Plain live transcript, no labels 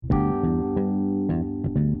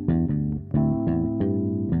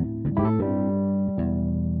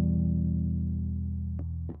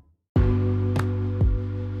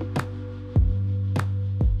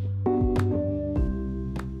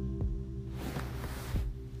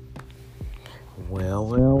Well.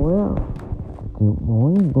 Good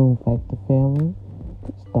morning, Boom Factor family.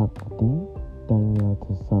 It's Dr. D, Danielle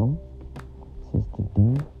to some, Sister D,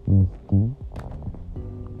 Miss D.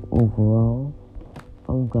 Overall,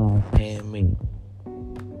 I'm God's handmaid,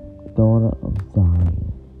 daughter of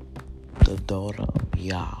Zion, the daughter of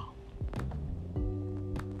Yah.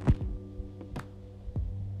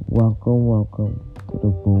 Welcome to the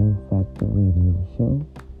Boom Factor Radio Show.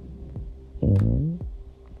 And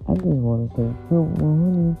I just want to say good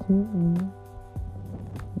morning to you.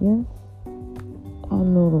 Yes, I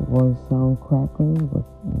know the voice sounds crackling, but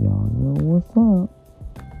y'all know what's up.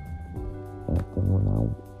 After when I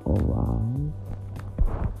arrive,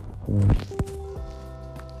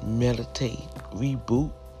 meditate,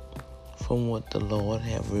 reboot from what the Lord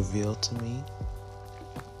have revealed to me.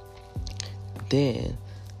 Then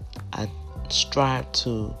I strive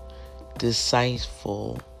to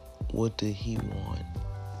decipher what did He want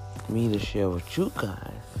me to share with you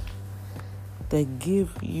guys that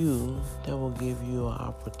will give you an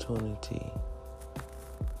opportunity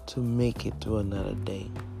to make it through another day.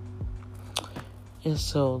 And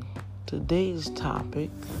so today's topic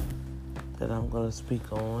that I'm going to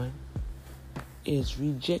speak on is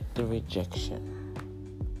reject the rejection.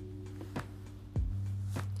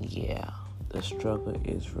 Yeah, the struggle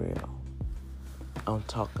is real. I'm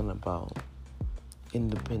talking about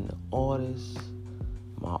independent artists,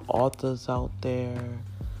 my authors out there,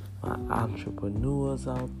 my entrepreneurs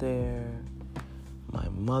out there, my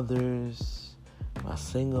mothers, my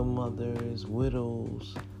single mothers,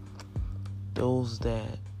 widows, those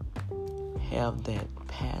that have that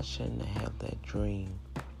passion, that have that dream.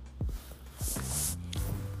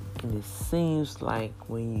 And it seems like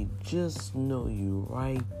when you just know you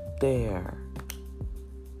right there,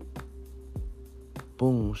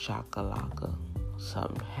 boom, shakalaka,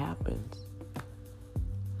 something happens.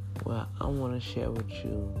 Well, I want to share with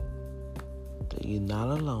you that you're not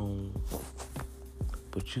alone,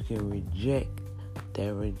 but you can reject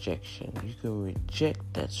that rejection. You can reject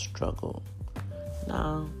that struggle.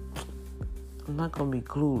 Now, I'm not going to be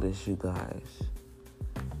clueless, you guys,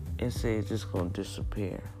 and say it's just going to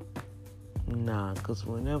disappear. Nah, because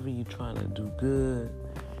whenever you're trying to do good,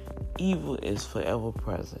 evil is forever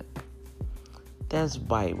present. That's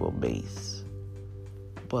Bible-based.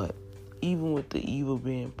 But even with the evil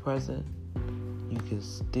being present, you can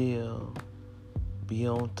still be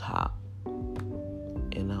on top.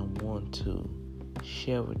 And I want to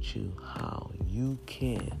share with you how you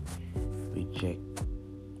can reject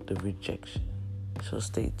the rejection. So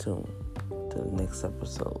stay tuned to the next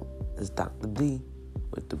episode. It's Dr. D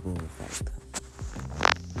with the Boom Factor.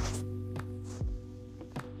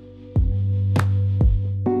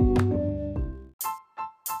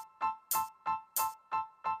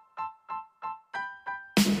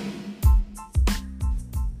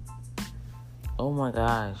 Oh my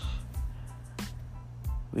gosh.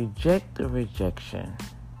 Reject the rejection.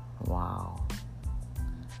 Wow.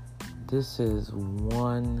 This is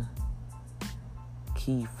one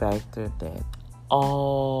key factor that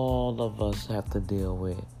all of us have to deal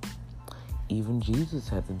with. Even Jesus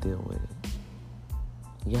had to deal with it.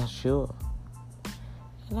 Yeah, sure.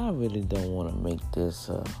 And I really don't want to make this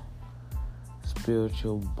a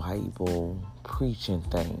spiritual Bible preaching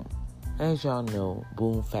thing. As y'all know,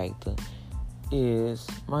 Boom Factor is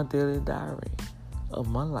my daily diary of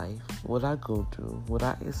my life, what I go through, what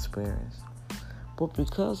I experience. But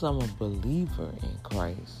because I'm a believer in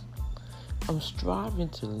Christ, I'm striving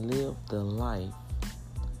to live the life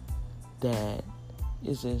that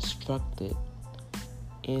is instructed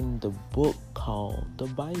in the book called the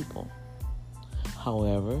Bible.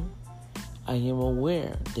 However, I am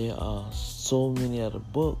aware there are so many other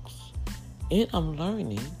books, and I'm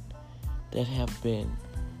learning, that have been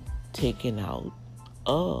taken out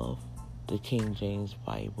of the King James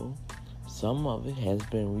Bible. Some of it has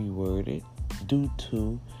been reworded due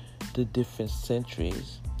to the different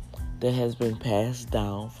centuries that has been passed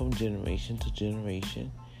down from generation to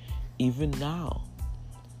generation. Even now,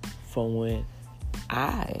 from when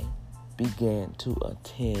I began to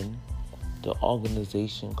attend the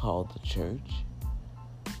organization called the church,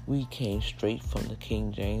 we came straight from the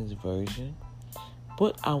King James Version,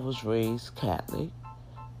 but I was raised Catholic.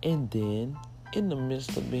 And then, in the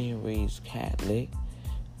midst of being raised Catholic,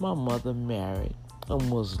 my mother married a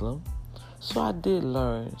Muslim. So I did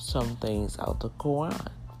learn some things out the Quran.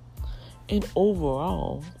 And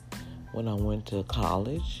overall, when I went to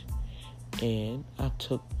college and I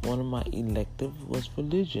took one of my electives was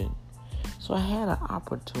religion. So I had an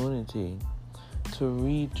opportunity to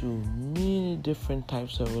read through many different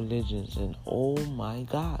types of religions, and oh my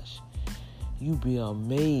gosh, you'd be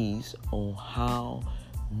amazed on how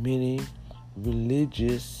many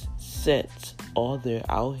religious sects are there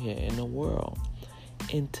out here in the world.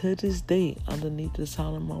 And to this day, underneath the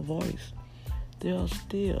sound of my voice, they are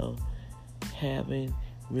still having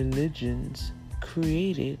religions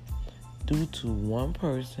created due to one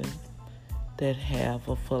person that have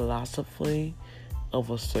a philosophy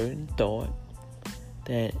of a certain thought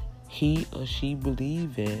that he or she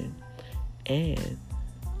believe in, and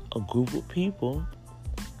a group of people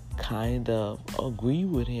kind of agree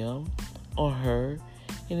with him or her,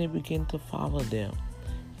 and they begin to follow them.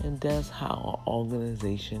 And that's how an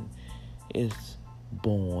organization is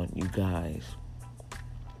born, you guys.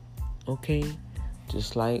 Okay?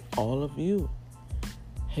 Just like all of you.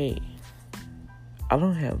 Hey, I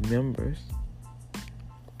don't have members,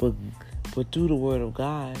 but through the word of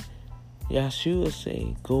God, Yeshua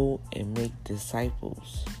say, go and make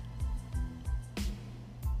disciples,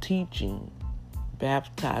 teaching,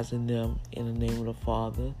 baptizing them in the name of the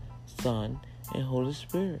Father, Son, and Holy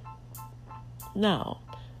Spirit. Now,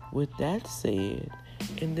 with that said,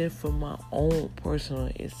 and then from my own personal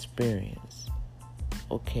experience,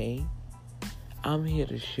 okay, I'm here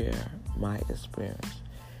to share my experience.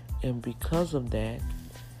 And because of that,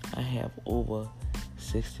 I have over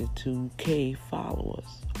 62K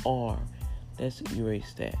followers, or let's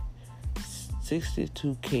erase that,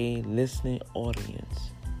 62K listening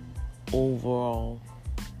audience, overall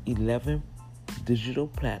 11 digital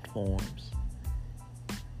platforms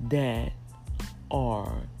that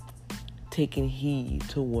are taking heed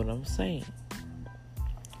to what I'm saying.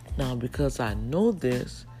 Now, because I know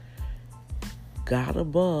this, God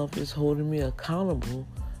above is holding me accountable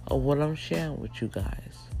of what I'm sharing with you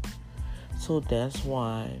guys. So that's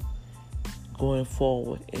why going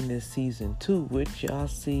forward in this season 2, which y'all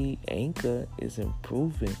see Anchor is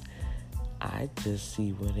improving, I just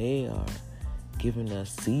see where they are giving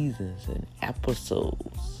us seasons and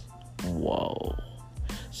episodes. Whoa.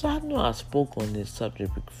 So I know I spoke on this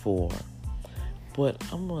subject before, but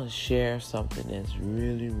I'm going to share something that's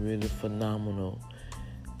really, really phenomenal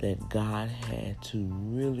that God had to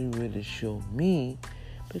really, really show me,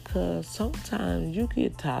 because sometimes you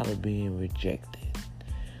get tired of being rejected.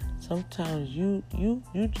 Sometimes you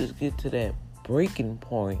just get to that breaking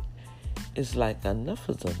point. It's like, enough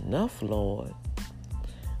is enough, Lord.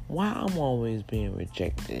 Why I'm always being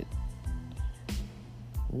rejected?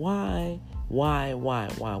 Why?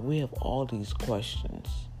 We have all these questions.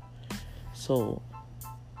 So,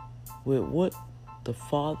 with what the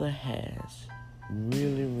Father has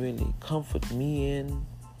really, really comforted me in,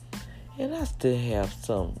 and I still have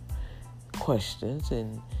some questions,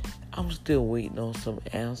 and I'm still waiting on some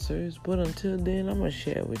answers, but until then, I'm going to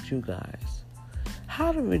share with you guys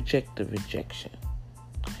how to reject the rejection.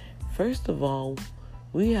 First of all,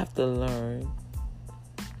 we have to learn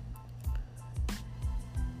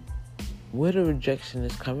where the rejection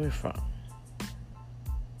is coming from.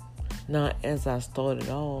 Now, as I started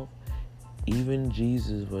off, even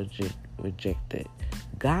Jesus was rejected.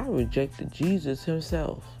 God rejected Jesus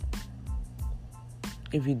himself.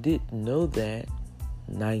 If you didn't know that,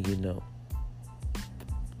 now you know.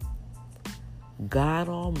 God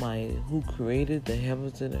Almighty, who created the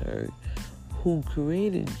heavens and the earth, who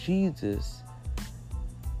created Jesus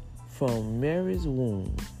from Mary's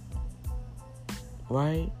womb,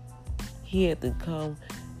 right? He had to come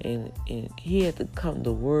and he had to come.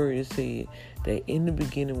 The word said that in the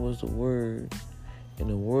beginning was the Word, and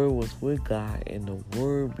the Word was with God, and the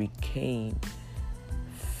Word became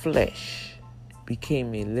flesh,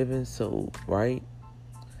 became a living soul, right?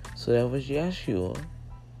 So that was Yeshua,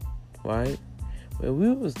 right? Well,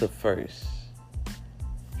 we was the first.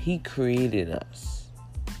 He created us.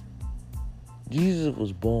 Jesus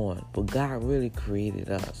was born, but God really created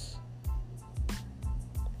us.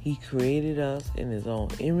 He created us in his own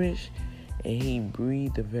image, and he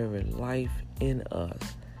breathed the very life in us.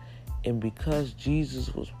 And because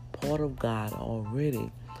Jesus was part of God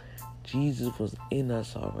already, Jesus was in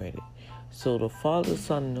us already. So the Father,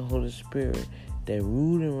 Son, and the Holy Spirit that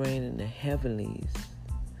ruled and reigned in the heavenlies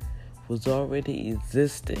was already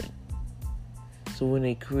existing. So when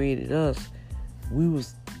they created us,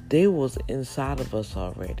 they was inside of us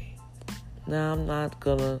already. Now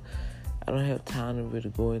I don't have time to really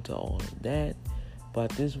go into all of that,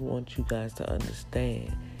 but I just want you guys to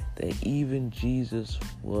understand that even Jesus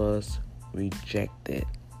was rejected.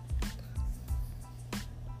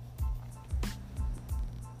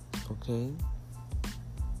 Okay?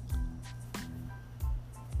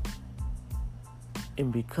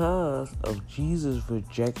 And because of Jesus'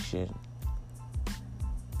 rejection,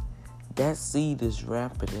 that seed is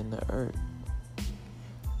rampant in the earth.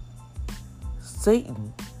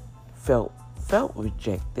 Satan felt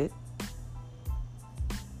rejected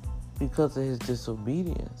because of his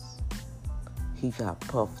disobedience. He got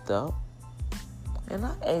puffed up. And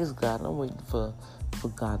I asked God, I'm waiting for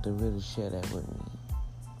God to really share that with me.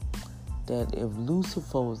 That if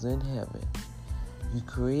Lucifer was in heaven, you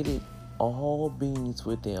created all beings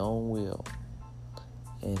with their own will.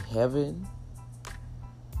 And heaven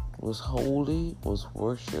was holy, was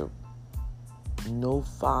worship, no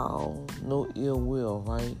foul, no ill will,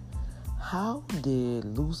 right? How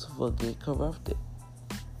did Lucifer get corrupted?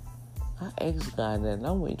 I asked God that and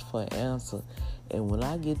I'm waiting for an answer. And when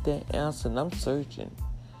I get that answer and I'm searching,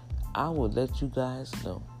 I will let you guys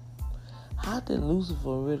know. How did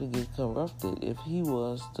Lucifer really get corrupted if he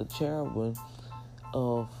was the cherubim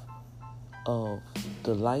of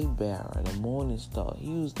the light bearer, the morning star? He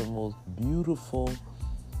was the most beautiful,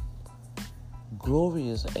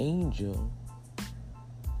 glorious angel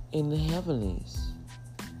in the heavenlies,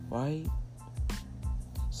 right?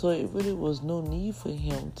 So it really was no need for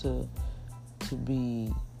him to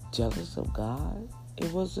be jealous of God.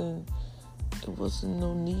 It wasn't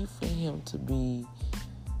no need for him to be,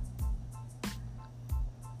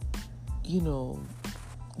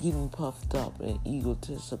 getting puffed up and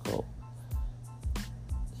egotistical.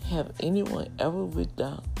 Have anyone ever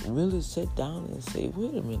really sit down and say,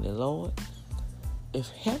 wait a minute, Lord, if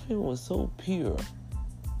heaven was so pure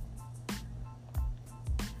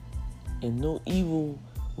and no evil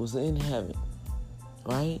was in heaven,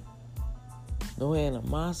 right? No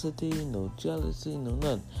animosity, no jealousy, no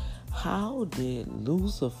nothing. How did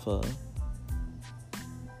Lucifer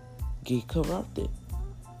get corrupted?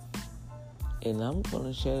 And I'm going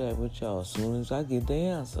to share that with y'all as soon as I get the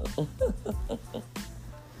answer.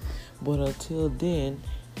 But until then,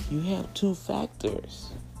 you have two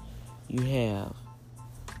factors. You have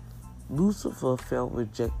Lucifer felt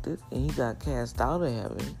rejected and he got cast out of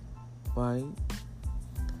heaven, right?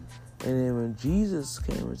 And then when Jesus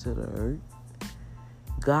came into the earth,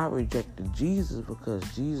 God rejected Jesus because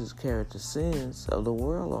Jesus carried the sins of the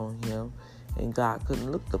world on him and God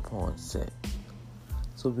couldn't look upon sin.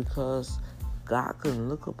 So because God couldn't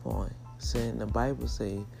look upon sin, the Bible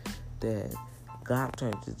says that God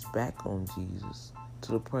turned his back on Jesus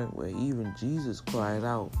to the point where even Jesus cried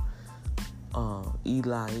out,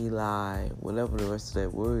 Eli, Eli, whatever the rest of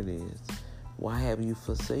that word is, why have you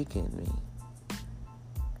forsaken me?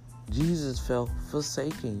 Jesus felt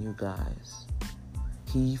forsaken, you guys.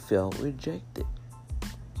 He felt rejected.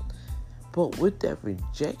 But with that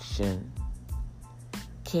rejection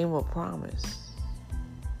came a promise.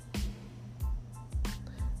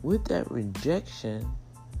 With that rejection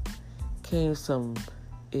came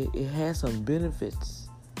it had some benefits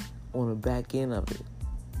on the back end of it.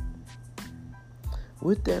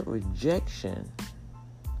 With that rejection,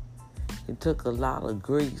 it took a lot of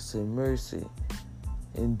grace and mercy,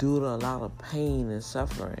 endured a lot of pain and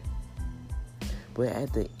suffering. But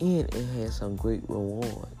at the end, it had some great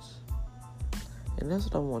rewards. And that's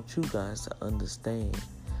what I want you guys to understand.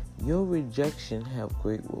 Your rejection have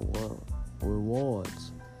great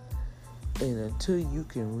rewards. And until you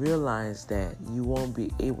can realize that, you won't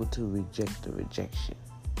be able to reject the rejection.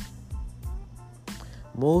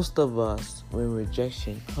 Most of us, when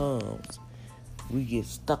rejection comes, we get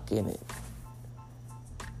stuck in it.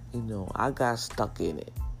 I got stuck in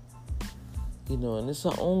it. And it's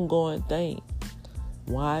an ongoing thing.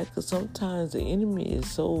 Why? Because sometimes the enemy is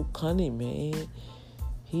so cunning, man.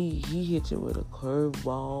 He hit you with a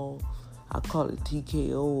curveball. I call it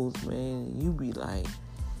TKOs, man. You be like,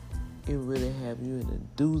 it really have you in a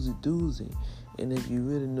doozy. And if you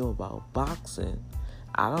really know about boxing,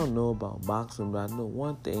 I don't know about boxing, but I know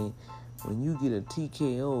one thing. When you get a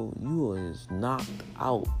TKO, you are just knocked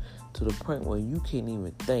out to the point where you can't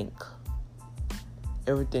even think.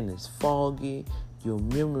 Everything is foggy. Your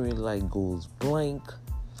memory goes blank.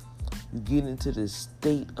 You get into this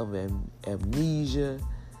state of amnesia.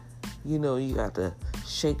 You got to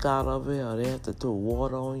shake out of it, or they have to throw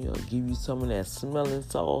water on you or give you some of that smelling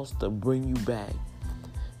sauce to bring you back.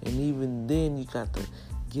 And even then, you got to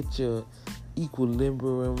get your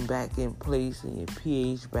equilibrium back in place and your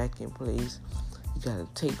pH back in place. You got to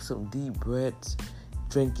take some deep breaths,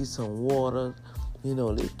 drink you some water.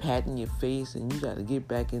 They patting your face, and you got to get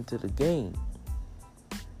back into the game.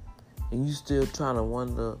 And you still trying to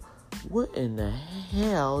wonder, what in the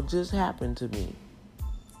hell just happened to me?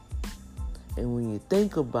 And when you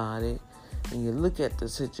think about it and you look at the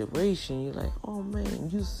situation, you're like, oh man,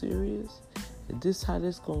 you serious? Is this how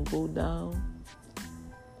this gonna go down?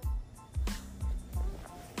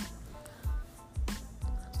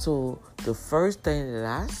 So the first thing that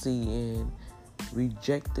I see in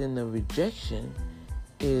rejecting the rejection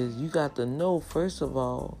is you got to know, first of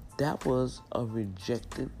all, that was a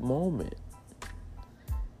rejected moment.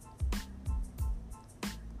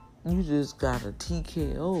 You just got a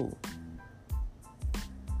TKO.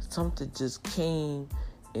 Something just came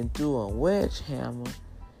and threw a wedge hammer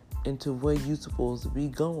into where you supposed to be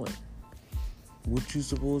going. What you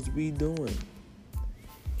supposed to be doing.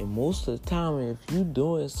 And most of the time, if you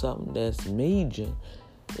doing something that's major,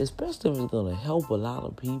 especially if it's going to help a lot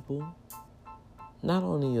of people, not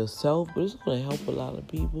only yourself, but it's going to help a lot of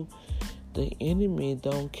people, the enemy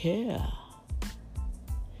don't care.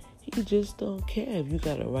 He just don't care if you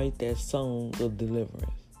got to write that song of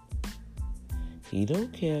deliverance. He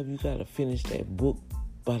don't care if you got to finish that book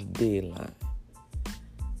by the deadline.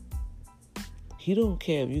 He don't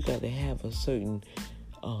care if you got to have a certain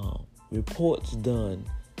reports done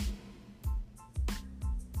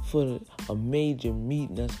for a major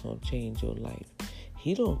meeting that's going to change your life.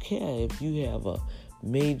 He don't care if you have a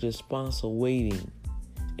major sponsor waiting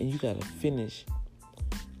and you got to finish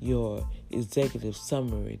your executive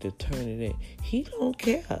summary to turn it in. He don't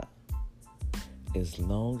care as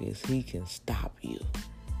long as he can stop you.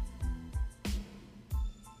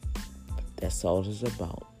 That's all it's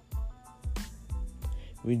about.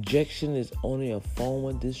 Rejection is only a form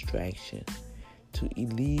of distraction to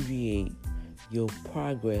alleviate your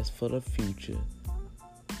progress for the future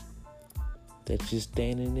that you're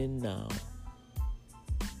standing in now,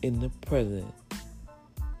 in the present.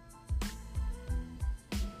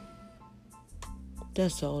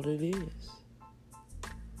 That's all it is.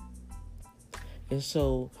 And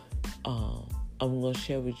so, I'm going to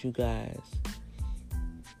share with you guys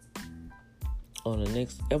on the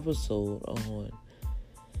next episode on,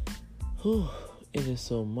 it is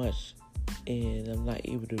so much, and I'm not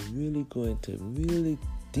able to really go into really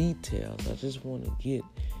details. I just want to get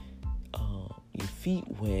your feet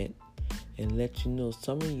wet and let you know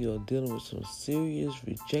some of you are dealing with some serious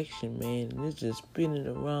rejection, man, and it's just spinning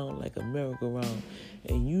around like a merry-go-round,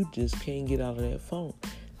 and you just can't get out of that phone.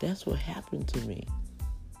 That's what happened to me.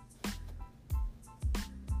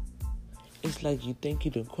 It's like you think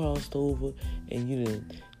you done crossed over and you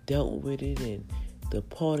done dealt with it, and the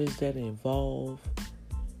parties that are involved,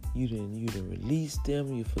 you done released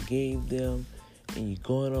them, you forgave them, and you're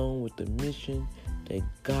going on with the mission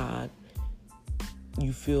that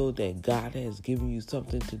you feel that God has given you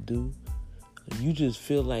something to do. You just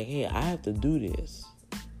feel like, hey, I have to do this.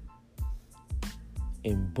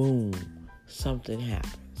 And boom, something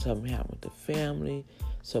happened. Something happened with the family.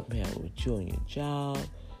 Something happened with you on your job.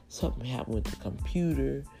 Something happened with the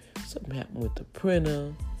computer. Something happened with the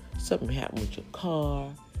printer. Something happened with your car.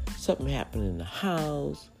 Something happened in the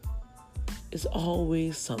house. It's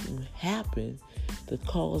always something happened to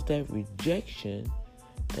cause that rejection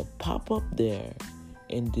to pop up there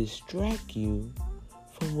and distract you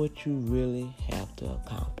from what you really have to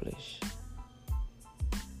accomplish.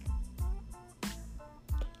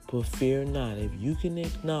 But fear not, if you can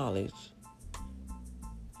acknowledge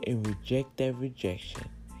and reject that rejection,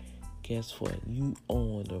 guess what? You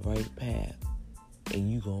on the right path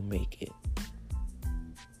and you gonna make it.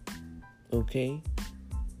 Okay?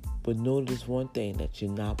 But notice one thing, that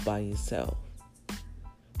you're not by yourself.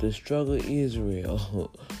 The struggle is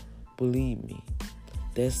real. Believe me.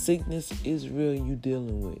 That sickness is real you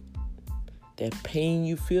dealing with. That pain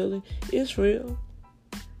you feeling is real.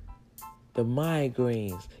 The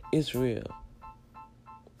migraines is real.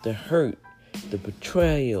 The hurt, the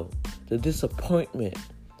betrayal, the disappointment,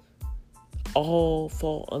 all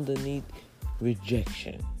fall underneath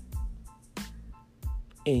rejection.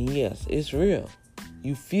 And yes, it's real.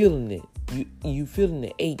 You feeling it. You feeling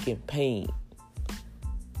the ache and pain.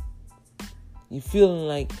 You feeling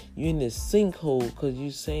like you're in this sinkhole because you're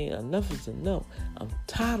saying enough is enough. I'm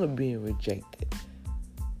tired of being rejected.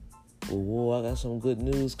 But whoa, I got some good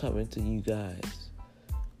news coming to you guys.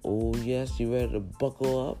 Oh yes, you ready to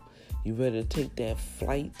buckle up? You ready to take that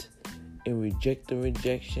flight and reject the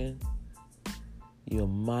rejection? You're a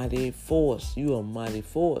mighty force. You are a mighty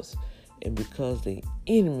force. And because the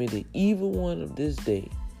enemy, the evil one of this day,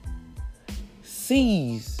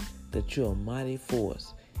 sees that you're a mighty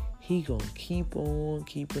force, he gonna keep on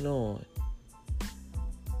keeping on.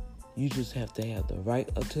 You just have to have the right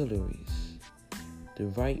artilleries, the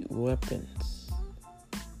right weapons,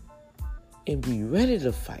 and be ready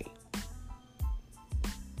to fight.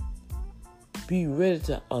 Be ready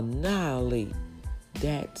to annihilate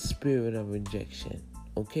that spirit of rejection.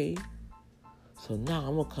 Okay? So now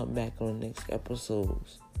I'm going to come back on the next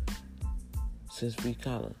episodes, since we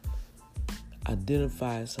kind of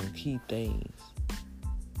identified some key things.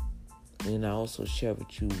 And I also share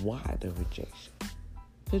with you why the rejection.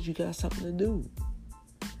 Because you got something to do.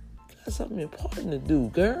 You got something important to do,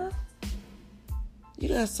 girl. You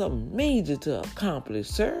got something major to accomplish,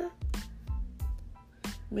 sir.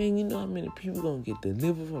 Man, you know how many people gonna get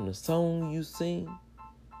delivered from the song you sing?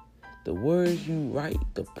 The words you write,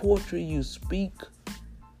 the poetry you speak.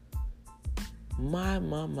 My.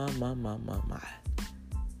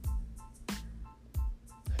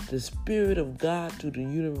 The Spirit of God through the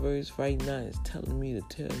universe right now is telling me to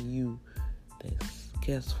tell you that,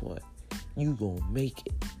 guess what? You gonna make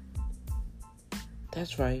it.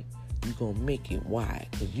 That's right. You gonna make it. Why?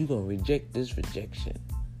 Because you gonna reject this rejection.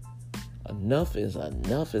 Enough is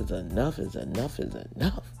enough is enough is enough is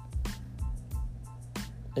enough.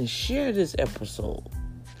 And share this episode.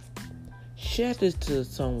 Share this to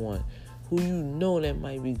someone who you know that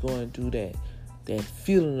might be going through that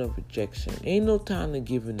feeling of rejection. Ain't no time to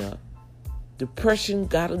giving up. Depression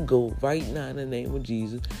gotta go right now in the name of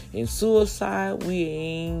Jesus. And suicide, we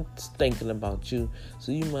ain't thinking about you.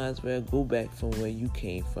 So you might as well go back from where you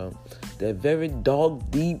came from. That very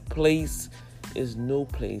dark, deep place is no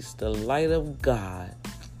place. The light of God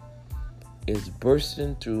is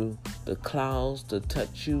bursting through the clouds to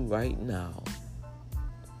touch you right now.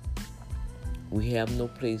 We have no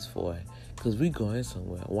place for it because we're going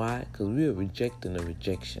somewhere. Why? Because we're rejecting the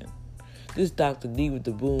rejection. This is Dr. D with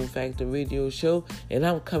the Boom Factor Radio Show, and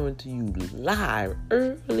I'm coming to you live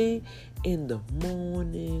early in the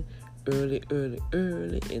morning. Early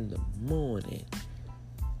in the morning.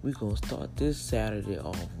 We're going to start this Saturday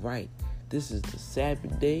off right. This is the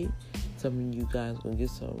Sabbath day. Some of you guys going to get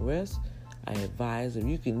some rest. I advise if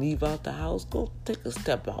you can leave out the house, go take a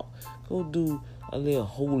step out. Go do a little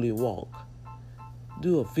holy walk.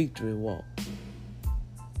 Do a victory walk.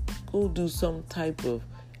 Go do some type of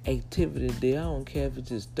activity there. I don't care if it's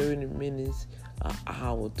just 30 minutes, an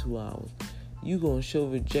hour, 2 hours. You gonna show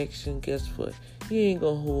rejection, guess what? You ain't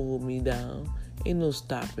gonna hold me down. Ain't no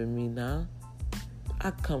stopping me now. I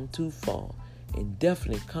come too far. And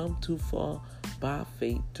definitely come too far by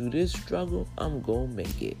faith. Through this struggle, I'm gonna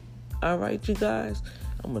make it. Alright, you guys?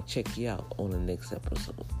 I'm gonna check you out on the next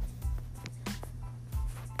episode.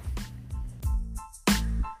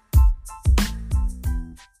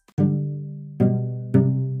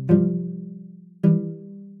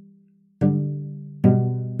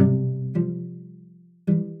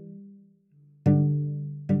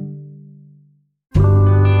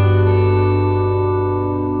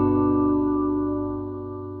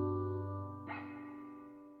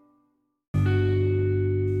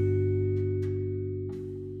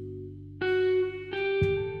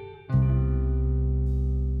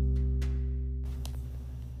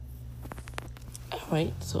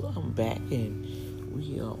 Alright, so I'm back and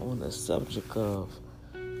we are on the subject of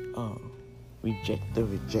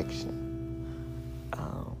rejection.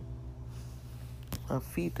 My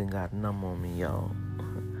feet done got numb on me, y'all.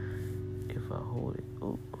 If I hold it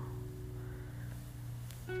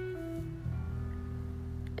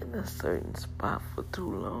in a certain spot for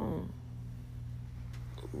too long.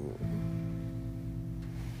 Ooh.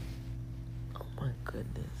 Oh my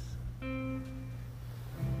goodness.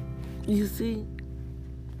 You see?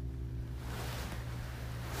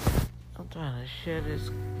 I'm trying to share this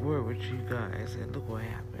word with you guys, and look what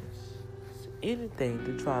happens. It's anything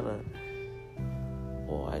to try to,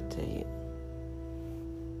 I tell you,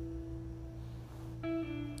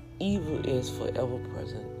 evil is forever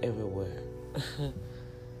present everywhere.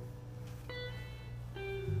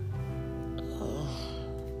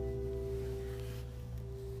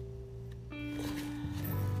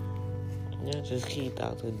 Just keep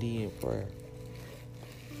Dr. D in prayer.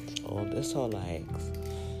 Oh, that's all I ask.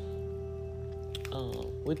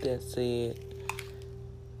 With that said,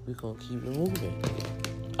 we're going to keep it moving.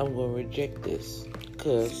 I'm going to reject this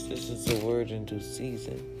because this is a word in due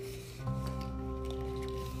season.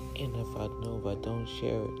 And if I don't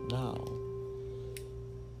share it now,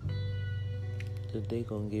 the day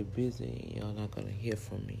going to get busy and y'all not going to hear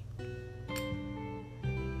from me.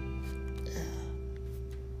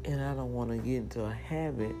 And I don't want to get into a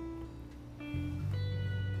habit,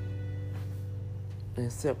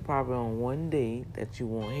 except probably on one day that you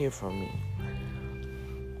won't hear from me.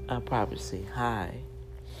 I'll probably say hi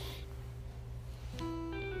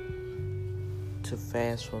to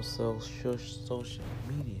fast from social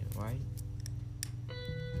media, right?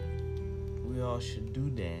 We all should do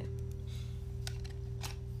that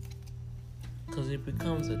because it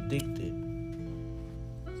becomes addictive.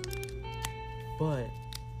 But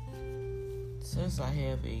since I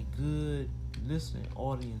have a good listening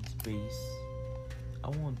audience base, I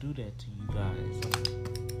won't do that to you guys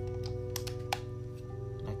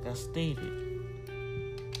like like I stated,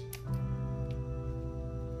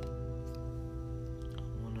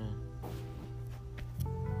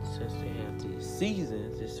 since they have these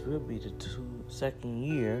seasons, this will be the second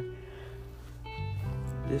year.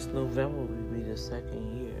 This November will be the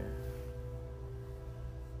second year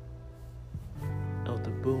of the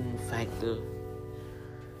Boom Factor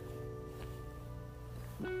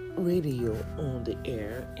radio on the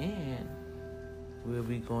air, and we'll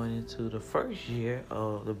be going into the first year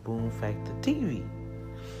of the Boom Factor TV,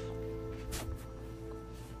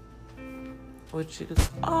 which is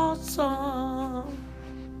awesome.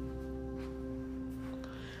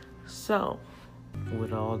 So,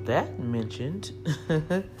 with all that mentioned,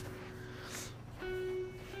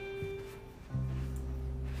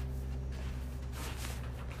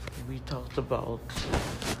 we talked about,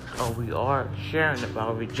 or we are sharing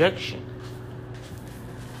about rejection.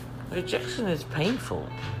 Rejection is painful.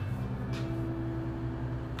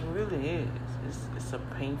 It really is. It's a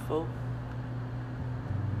painful,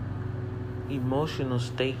 emotional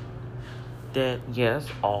state that, yes,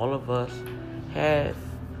 all of us have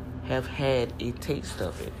had a taste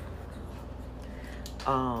of it.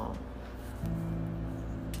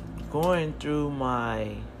 Going through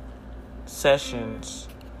my sessions,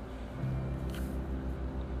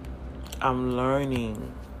 I'm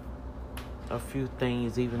learning a few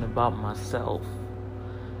things even about myself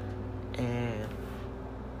and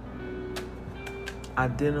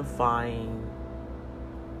identifying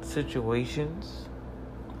situations,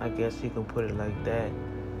 I guess you can put it like that,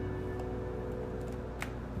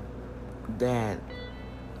 that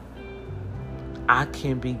I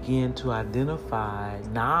can begin to identify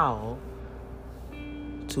now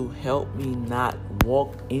to help me not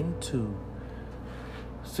walk into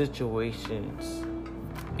situations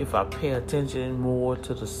if I pay attention more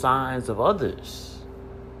to the signs of others.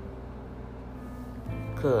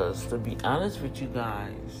 Because to be honest with you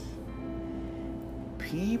guys,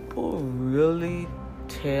 people really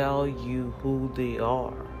tell you who they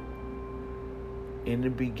are in the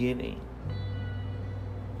beginning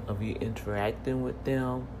of you interacting with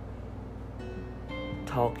them,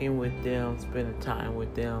 talking with them, spending time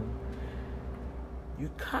with them. You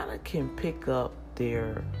kind of can pick up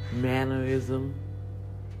their mannerism,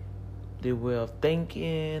 their way of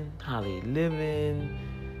thinking, how they living.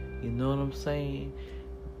 You know what I'm saying?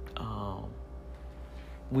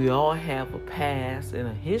 We all have a past and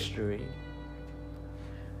a history.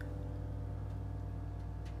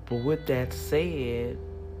 But with that said,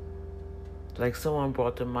 like someone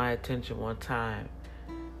brought to my attention one time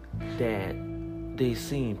that they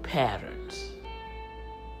seen patterns.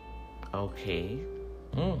 Okay.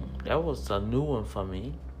 That was a new one for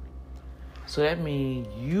me. So that means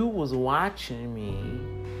you was watching me,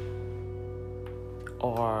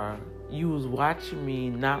 or you was watching me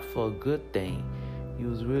not for a good thing. You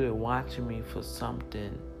was really watching me for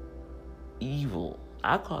something evil.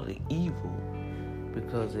 I call it evil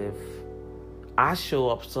because if I show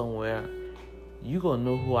up somewhere, you gonna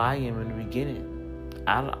know who I am in the beginning.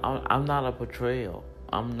 I'm not a portrayal.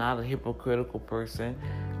 I'm not a hypocritical person.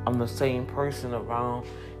 I'm the same person around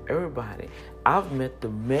everybody. I've met the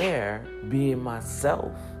mayor being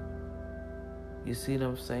myself. You see what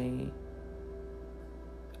I'm saying?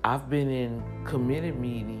 I've been in committee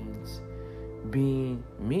meetings being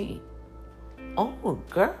me. Oh,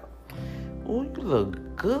 girl. Oh, you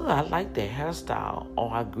look good. I like that hairstyle.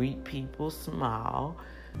 Or I greet people, smile.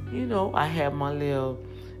 You know, I have my little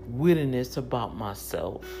wittiness about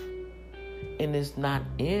myself. And it's not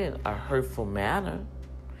in a hurtful manner.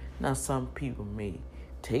 Now, some people may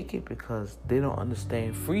take it because they don't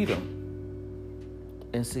understand freedom.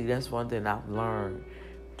 And see, that's one thing I've learned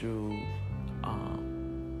through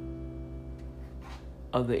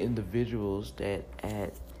other individuals that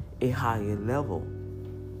at a higher level.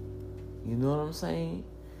 You know what I'm saying?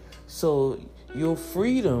 So your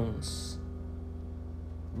freedoms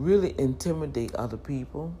really intimidate other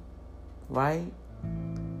people, right?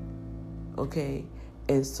 Okay?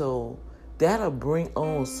 And so that'll bring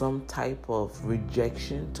on some type of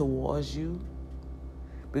rejection towards you,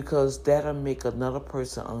 because that'll make another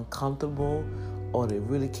person uncomfortable, or they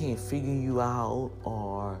really can't figure you out,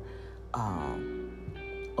 or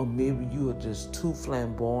maybe you are just too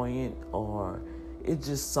flamboyant, or it's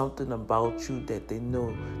just something about you that they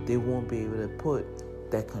know they won't be able to put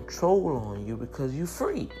that control on you because you're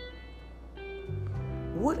free.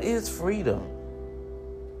 What is freedom?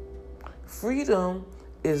 Freedom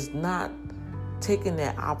is not taking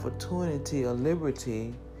that opportunity or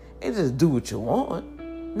liberty and just do what you want.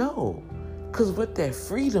 No, because with that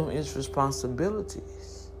freedom is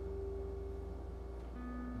responsibilities.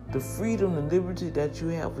 the freedom and liberty that you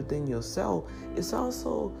have within yourself is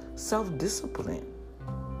also self-discipline.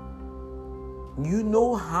 You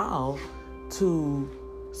know how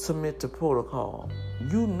to submit to protocol.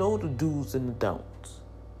 You know the do's and the don'ts.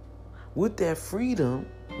 With that freedom,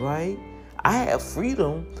 right? I have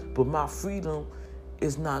freedom, but my freedom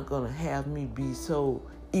is not going to have me be so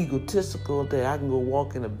egotistical that I can go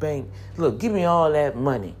walk in a bank. Look, give me all that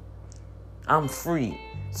money. I'm free.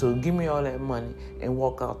 So give me all that money and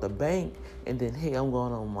walk out the bank and then, hey, I'm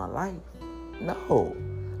going on with my life. No.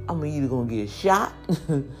 I'm either going to get shot.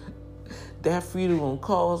 That freedom going to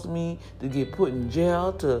cause me to get put in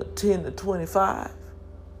jail to 10 to 25.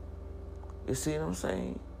 You see what I'm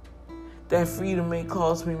saying? That freedom may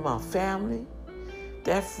cost me my family.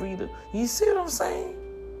 That freedom, you see what I'm saying?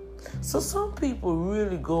 So some people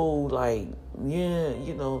really go like, yeah,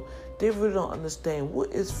 you know, they really don't understand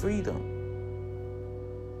what is freedom.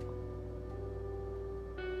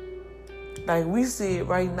 Like we see it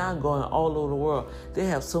right now going all over the world. They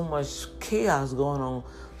have so much chaos going on,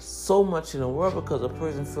 so much in the world because a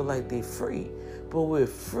person feel like they're free. But we're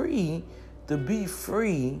free to be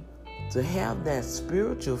free, to have that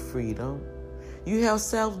spiritual freedom. You have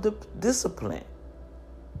self-discipline.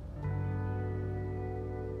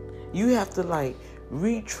 You have to like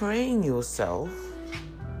retrain yourself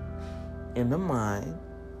in the mind,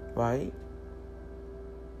 right?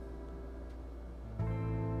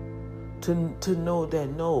 To know that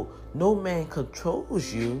no man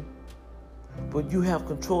controls you, but you have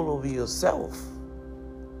control over yourself.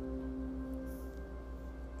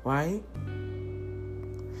 Right?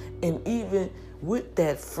 And even with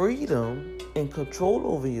that freedom and control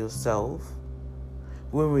over yourself,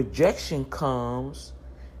 when rejection comes,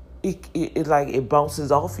 it like it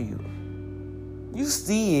bounces off of you. You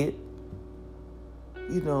see it,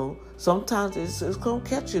 you know. Sometimes it's gonna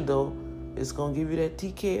catch you though. It's gonna give you that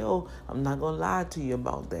TKO. I'm not gonna lie to you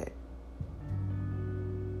about that.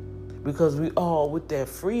 Because we all with that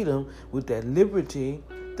freedom, with that liberty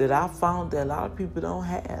that I found that a lot of people don't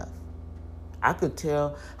have. I could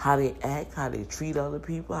tell how they act, how they treat other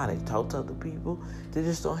people, how they talk to other people. They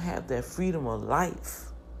just don't have that freedom of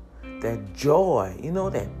life, that joy, you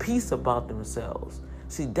know, that peace about themselves.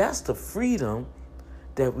 See, that's the freedom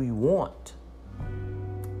that we want.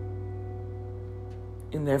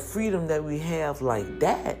 And that freedom that we have like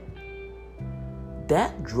that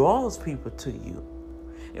draws people to you.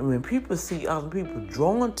 And when people see other people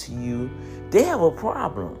drawn to you, they have a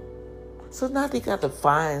problem. So now they got to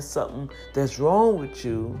find something that's wrong with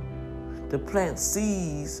you to plant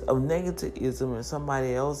seeds of negativism in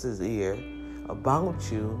somebody else's ear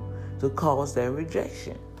about you to cause that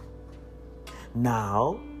rejection.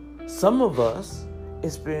 Now, some of us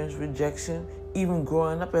experience rejection even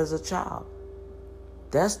growing up as a child.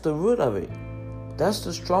 That's the root of it. That's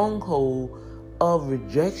the stronghold of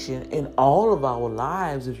rejection in all of our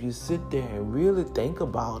lives if you sit there and really think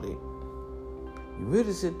about it. You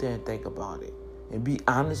really sit there and think about it and be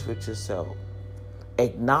honest with yourself.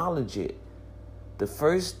 Acknowledge it. The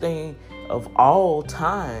first thing of all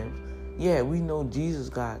time, yeah, we know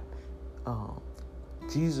Jesus was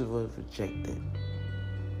rejected.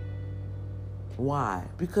 Why?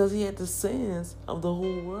 Because he had the sins of the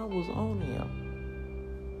whole world was on him.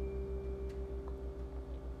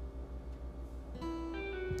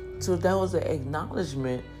 So that was an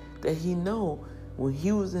acknowledgement that he know when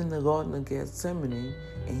he was in the Garden of Gethsemane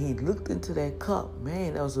and he looked into that cup,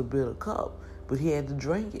 man, that was a bitter cup, but he had to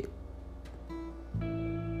drink it.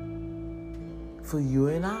 For you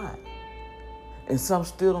and I. And some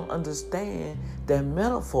still don't understand that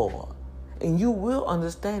metaphor. And you will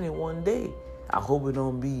understand it one day. I hope it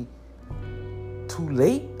don't be too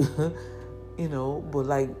late. You know, but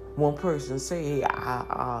like one person say, hey,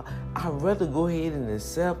 I'd rather go ahead and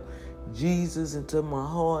accept Jesus into my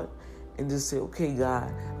heart and just say, okay,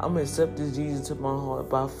 God, I'm going to accept this Jesus into my heart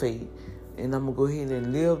by faith. And I'm going to go ahead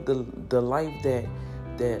and live the life that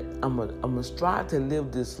I'm going to strive to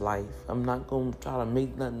live this life. I'm not going to try to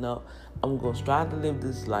make nothing up. I'm going to strive to live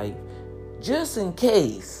this life just in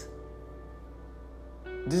case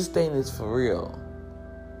this thing is for real.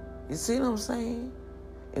 You see what I'm saying?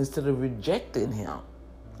 Instead of rejecting him.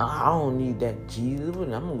 I don't need that Jesus,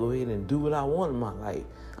 but I'm going to go ahead and do what I want in my life.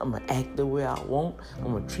 I'm going to act the way I want.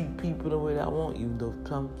 I'm going to treat people the way that I want, even though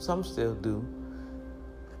some still do.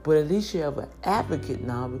 But at least you have an advocate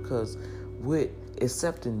now, because with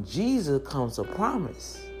accepting Jesus comes a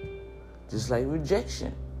promise. Just like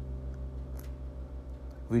rejection.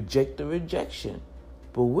 Reject the rejection.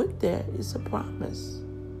 But with that, it's a promise.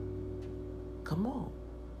 Come on.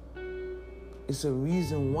 It's a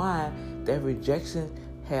reason why that rejection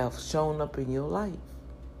have shown up in your life.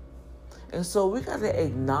 And so we got to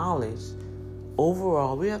acknowledge,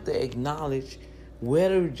 overall, we have to acknowledge where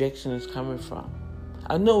the rejection is coming from.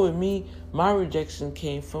 I know with me, my rejection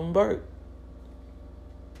came from birth.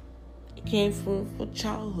 It came from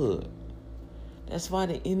childhood. That's why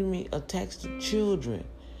the enemy attacks the children.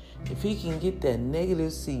 If he can get that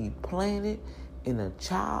negative seed planted in a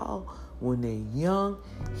child when they're young,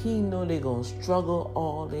 he know they're going to struggle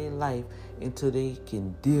all their life until they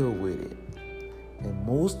can deal with it. And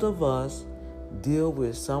most of us deal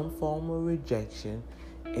with some form of rejection,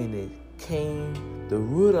 and the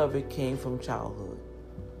root of it came from childhood.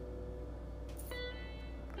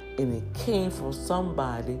 And it came from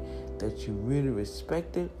somebody that you really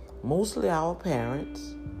respected, mostly our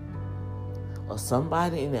parents, or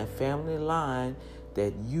somebody in that family line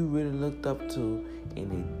that you really looked up to,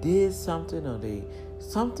 and they did something, or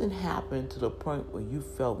something happened to the point where you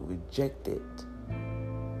felt rejected.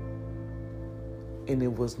 And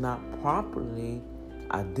it was not properly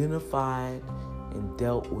identified and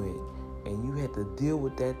dealt with. And you had to deal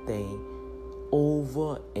with that thing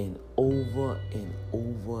over and over and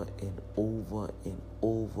over and over and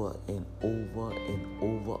over and over and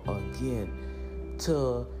over again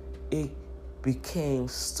till it became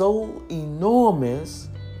so enormous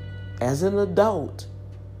as an adult,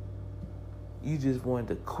 you just wanted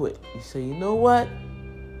to quit. You say, you know what?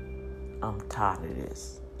 I'm tired of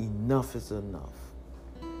this. Enough is enough.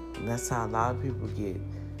 And that's how a lot of people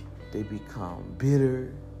they become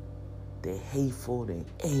bitter, they're hateful, they're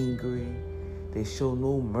angry, they show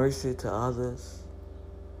no mercy to others.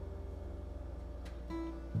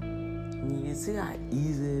 And you see how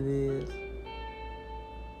easy it is?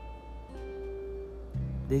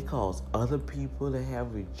 They cause other people to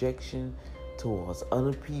have rejection towards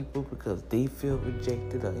other people because they feel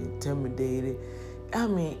rejected or intimidated. I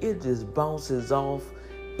mean, it just bounces off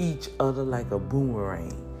each other like a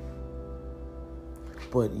boomerang.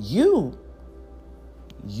 But you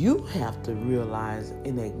have to realize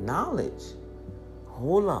and acknowledge,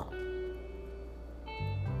 hold up,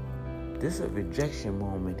 this is a rejection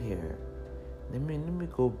moment here. Let me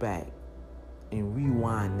go back and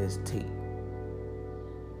rewind this tape.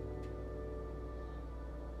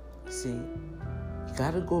 See, you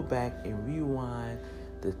got to go back and rewind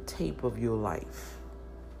the tape of your life.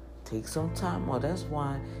 Take some time out. That's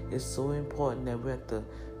why it's so important that we have to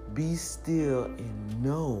be still and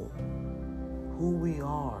know who we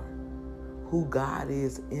are, who God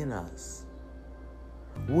is in us,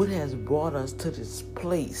 what has brought us to this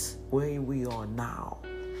place where we are now.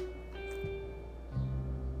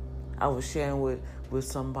 I was sharing with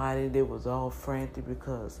somebody that was all frantic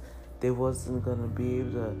because they wasn't going to be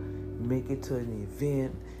able to make it to an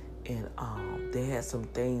event, and they had some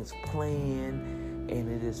things planned,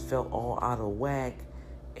 and it just felt all out of whack.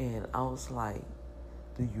 And I was like,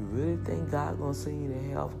 do you really think God's going to send you to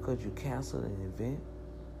hell because you canceled an event?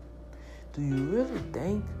 Do you really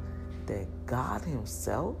think that God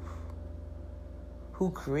himself, who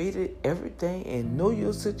created everything and know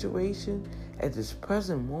your situation at this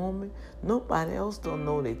present moment, nobody else don't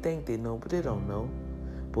know, they think they know, but they don't know.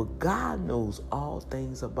 But God knows all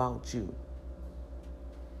things about you.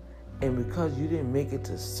 And because you didn't make it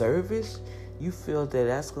to service, you feel that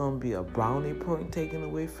that's going to be a brownie point taken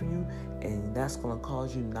away from you, and that's going to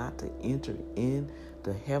cause you not to enter in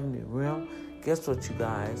the heavenly realm. Guess what, you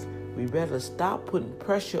guys? We better stop putting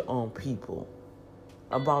pressure on people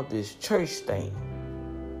about this church thing.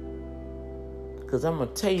 Because I'm going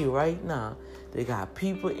to tell you right now, they got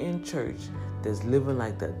people in church that's living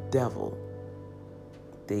like the devil.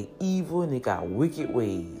 They evil and they got wicked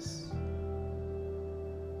ways.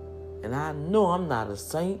 And I know I'm not a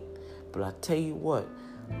saint, but I tell you what,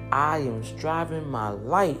 I am striving my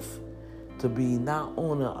life to be not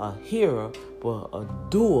only a hearer, but a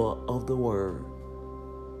doer of the word.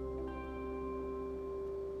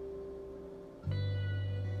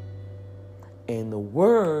 And the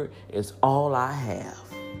word is all I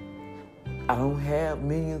have. I don't have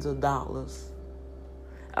millions of dollars.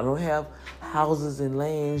 I don't have houses and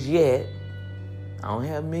lands yet. I don't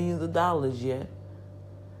have millions of dollars yet.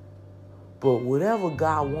 But whatever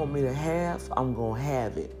God wants me to have, I'm going to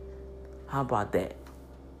have it. How about that?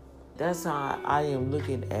 That's how I am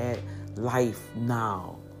looking at life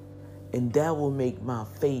now. And that will make my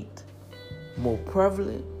faith more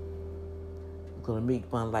prevalent. It's going to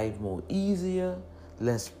make my life more easier,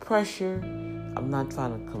 less pressure. I'm not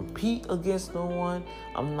trying to compete against no one.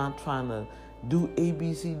 I'm not trying to do A,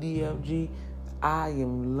 B, C, D, F, G. I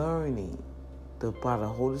am learning by the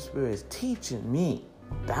Holy Spirit is teaching me,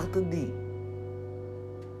 Dr. D,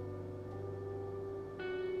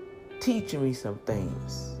 teaching me some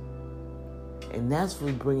things. And that's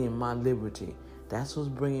what's bringing my liberty. That's what's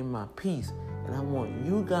bringing my peace. And I want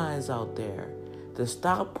you guys out there to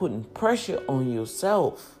stop putting pressure on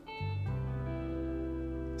yourself.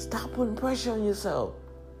 Stop putting pressure on yourself.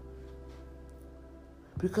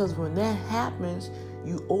 Because when that happens,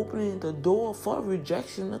 you opening the door for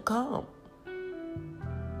rejection to come.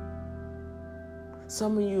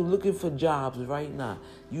 Some of you looking for jobs right now.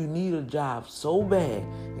 You need a job so bad,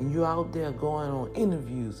 and you're out there going on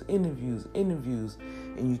interviews, and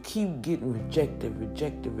you keep getting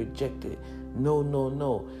rejected.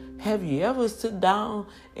 No. Have you ever sit down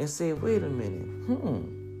and say, wait a minute,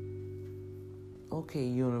 okay,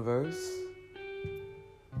 universe,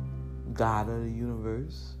 God of the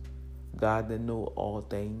universe, God that know all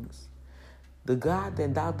things, the God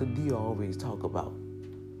that Dr. D always talk about.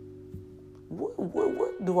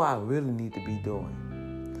 What do I really need to be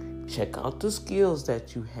doing? Check out the skills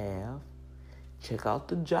that you have. Check out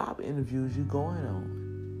the job interviews you're going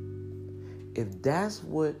on. If that's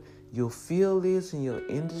what your field is in your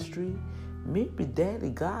industry, maybe Daddy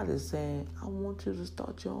God is saying, I want you to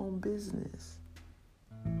start your own business.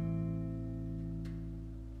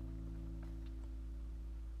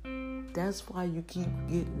 That's why you keep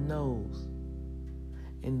getting no's.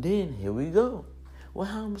 And then here we go. Well,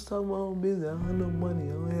 how am I starting my own business? I don't have no money.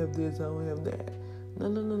 I don't have this. I don't have that.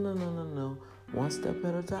 No. One step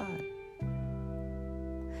at a time.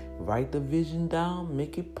 Write the vision down.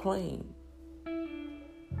 Make it plain.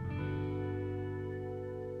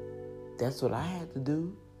 That's what I had to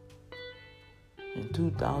do in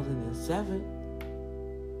 2007.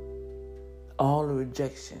 All the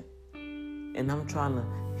rejection. And I'm trying to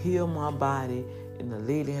heal my body. And the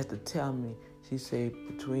lady had to tell me, she said,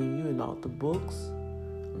 between you and all the books,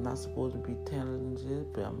 I'm not supposed to be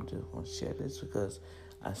talented, but I'm just going to share this because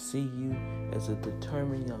I see you as a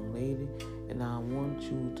determined young lady, and I want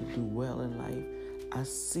you to do well in life. I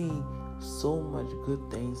see so much good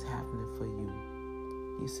things happening for you.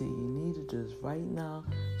 You see, you need to just right now,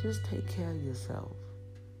 just take care of yourself.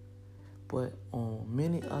 But on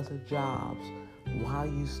many other jobs, while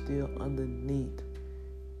you still underneath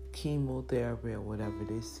chemotherapy or whatever,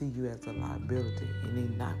 they see you as a liability, and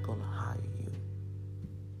they're not going to hire you.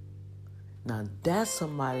 Now, that's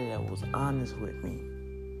somebody that was honest with me.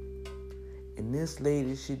 And this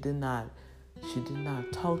lady, she did not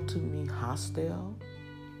talk to me hostile.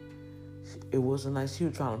 It wasn't like she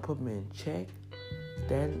was trying to put me in check.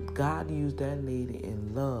 That God used that lady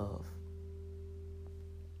in love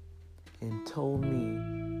and told me,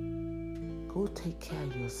 go take care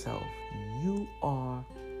of yourself. You are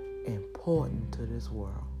important to this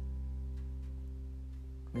world.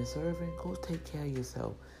 Miss Irvin, go take care of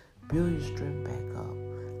yourself. Build your strength back up.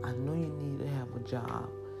 I know you need to have a job.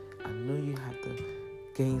 I know you have to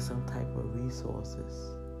gain some type of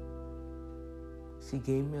resources. She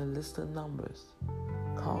gave me a list of numbers.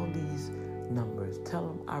 Call these numbers. Tell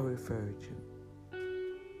them I referred you.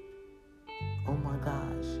 Oh my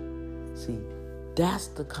gosh. See, that's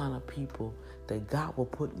the kind of people that God will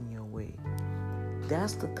put in your way.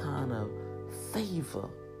 That's the kind of favor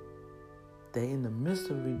that in the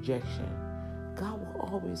midst of rejection, God will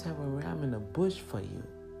always have a ram in the bush for you.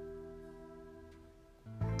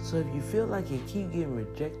 So if you feel like you keep getting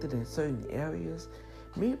rejected in certain areas,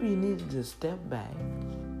 maybe you need to just step back.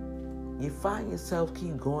 You find yourself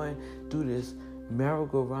keep going through this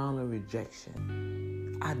merry-go-round of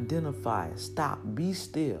rejection. Identify it. Stop. Be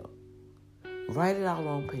still. Write it out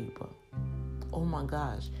on paper. Oh my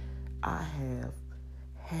gosh, I have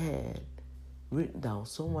had written down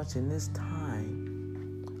so much in this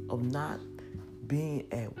time of not being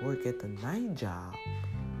at work at the night job.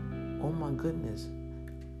 Oh my goodness.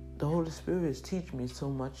 The Holy Spirit is teaching me so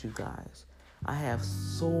much, you guys. I have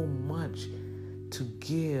so much to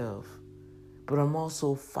give, but I'm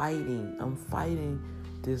also fighting. I'm fighting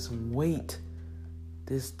this weight,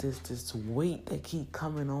 this weight that keep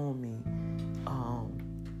coming on me,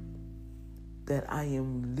 that I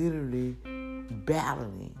am literally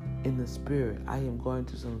battling in the spirit. I am going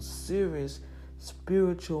through some serious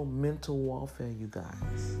spiritual, mental warfare, you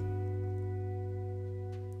guys.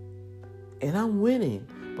 And I'm winning,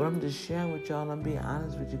 but I'm just sharing with y'all and I'm being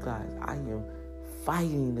honest with you guys. I am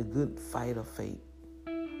fighting the good fight of faith.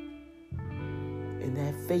 And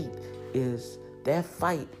that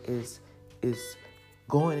fight is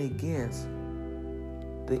going against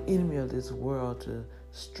the enemy of this world to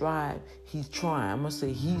strive. He's trying. I'm going to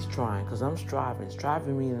say he's trying because I'm striving.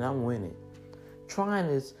 Striving meaning I'm winning. Trying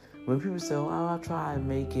is when people say, oh, I'll try and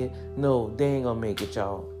make it. No, they ain't going to make it,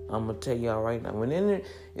 y'all. I'm going to tell y'all right now.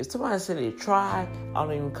 If somebody said they tried, I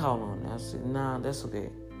don't even call on them. I said, nah, that's okay.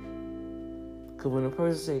 Because when a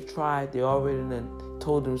person say try, they already done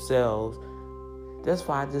told themselves. That's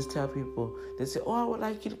why I just tell people, they say, oh, I would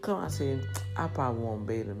like you to come. I say, I probably won't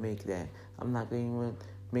be able to make that. I'm not going to even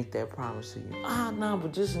make that promise to you. No,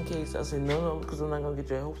 but just in case. I say, no, because I'm not going to get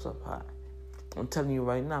your hopes up high. I'm telling you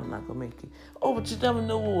right now, I'm not going to make it. Oh, but you never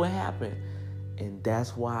know what will happen. And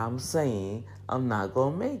that's why I'm saying I'm not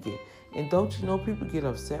going to make it. And don't you know people get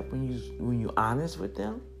upset when you're honest with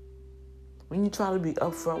them? When you try to be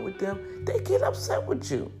upfront with them, they get upset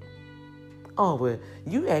with you. Oh, well,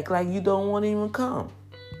 you act like you don't want to even come.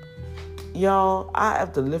 Y'all, I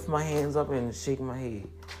have to lift my hands up and shake my head.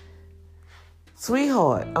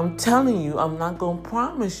 Sweetheart, I'm telling you, I'm not going to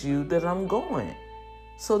promise you that I'm going.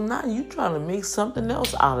 So now you trying to make something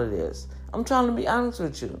else out of this. I'm trying to be honest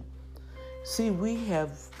with you. See, we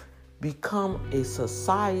have become a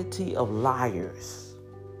society of liars.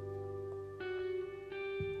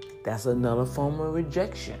 That's another form of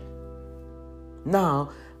rejection.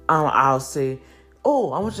 Now, I'll say,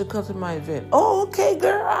 oh, I want you to come to my event. Oh, okay,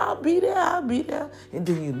 girl, I'll be there. And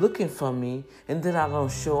then you're looking for me, and then I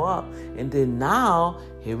don't show up. And then now,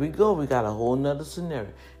 here we go. We got a whole nother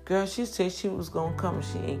scenario. Girl, she said she was going to come, and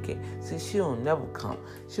she ain't came. See, she don't never come.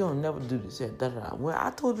 She don't never do this. Da-da-da. Well,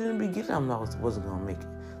 I told you in the beginning I wasn't going to make it.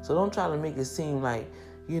 So don't try to make it seem like,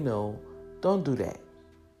 don't do that.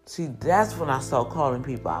 See, that's when I start calling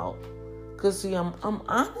people out. Because, see, I'm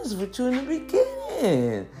honest with you in the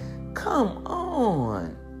beginning. Come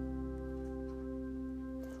on.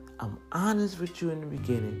 I'm honest with you in the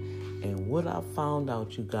beginning. And what I found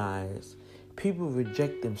out, you guys, people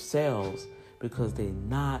reject themselves because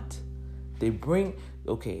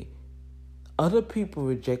other people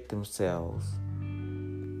reject themselves.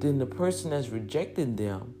 Then the person that's rejecting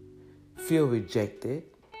them feel rejected.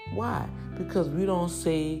 Why? Because we don't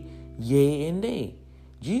say yea and nay.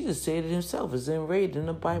 Jesus said it himself. It's read in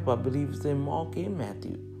the Bible. I believe it's in Mark and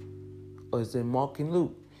Matthew. Or it's in Mark and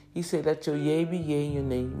Luke. He said, let your yea be yea and your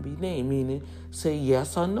nay be nay. Meaning, say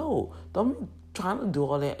yes or no. Don't be trying to do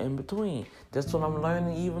all that in between. That's what I'm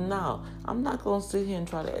learning even now. I'm not going to sit here and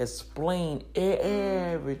try to explain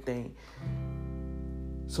everything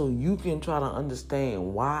so you can try to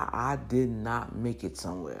understand why I did not make it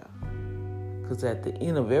somewhere. Because at the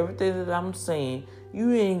end of everything that I'm saying,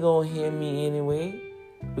 you ain't going to hear me anyway.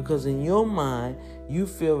 Because in your mind, you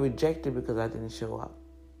feel rejected because I didn't show up.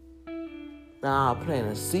 Now, I'll plant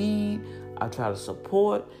a seed. I'll try to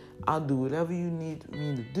support. I'll do whatever you need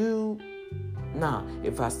me to do. Now,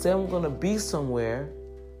 if I say I'm going to be somewhere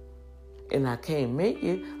and I can't make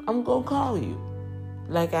it, I'm going to call you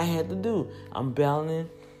like I had to do. I'm battling.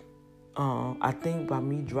 I think by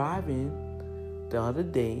me driving the other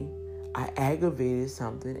day, I aggravated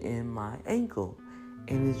something in my ankle.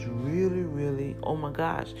 And it's really, really, oh my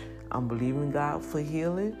gosh, I'm believing God for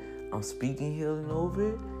healing. I'm speaking healing over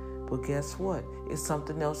it. But guess what? It's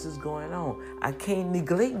something else is going on. I can't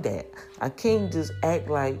neglect that. I can't just act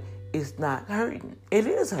like it's not hurting. It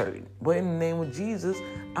is hurting. But in the name of Jesus,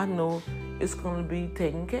 I know it's going to be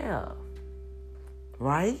taken care of.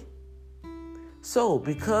 Right? So,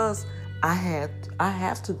 because I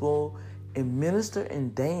have to go and minister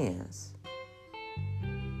and dance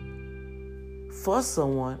for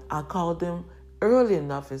someone, I called them early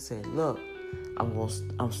enough and said, look,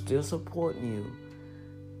 I'm still supporting you.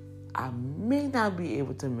 I may not be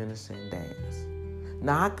able to minister and dance.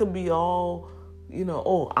 Now, I could be all,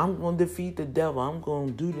 I'm going to defeat the devil. I'm going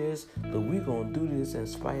to do this, but we're going to do this in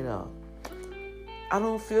spite of. I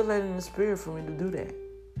don't feel that in the spirit for me to do that.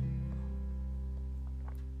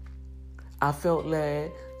 I felt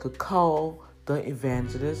led to call the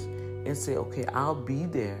evangelist and say, okay, I'll be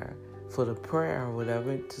there for the prayer or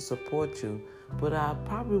whatever to support you, but I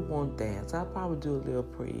probably won't dance. I'll probably do a little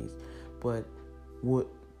praise. But what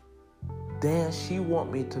dance she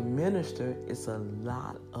want me to minister is a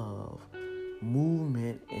lot of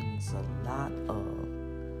movement and it's a lot of,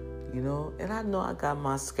 and I know I got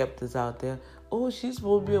my skeptics out there. Oh, she's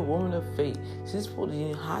supposed to be a woman of faith. She's supposed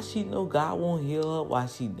to, how she know God won't heal her while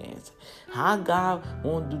she dancing? How God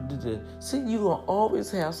won't do this? See, you're going to always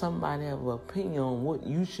have somebody have an opinion on what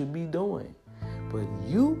you should be doing. But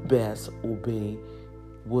you best obey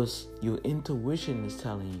what your intuition is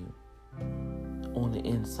telling you on the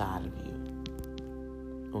inside of you.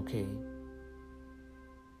 Okay?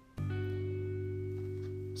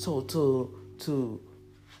 So to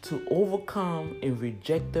overcome and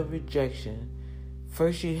reject the rejection,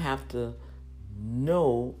 first you have to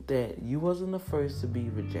know that you wasn't the first to be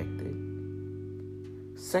rejected.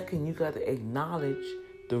 Second, you got to acknowledge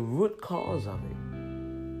the root cause of it.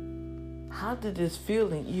 How did this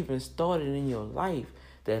feeling even started in your life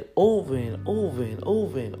that over and over and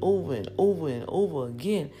over and over and over and over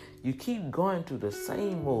again, you keep going through the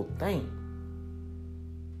same old thing.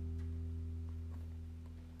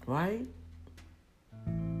 Right?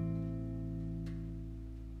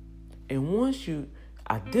 And once you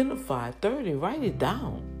identify 30, write it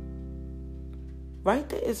down. Write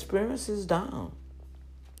the experiences down.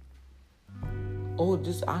 Oh,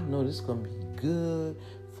 I know this is going to be good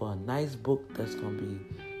for a nice book that's going to be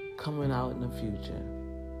coming out in the future.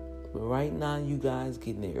 But right now, you guys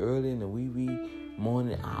getting it early in the wee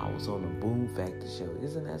morning hours on the Boom Factor show.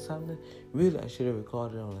 Isn't that something? Really, I should have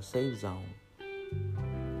recorded on a Safe Zone.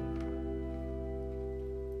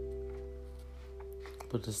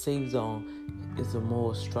 But the Safe Zone is a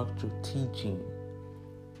more structured teaching.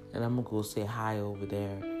 And I'm going to go say hi over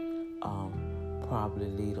there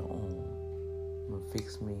probably later on. I'm going to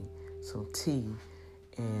fix me some tea.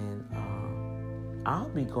 And I'll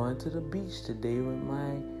be going to the beach today with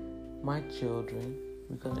my children.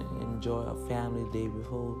 We're going to enjoy a family day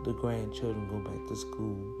before the grandchildren go back to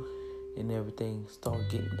school and everything start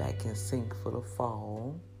getting back in sync for the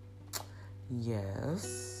fall.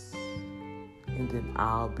 Yes. And then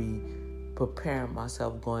I'll be preparing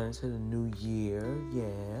myself going into the new year.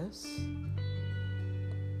 Yes.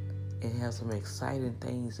 And have some exciting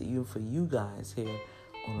things even for you guys here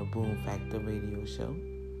on the Boom Factor radio show.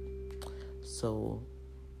 So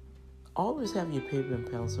always have your paper and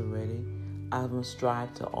pencil ready. I'm going to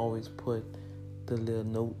strive to always put the little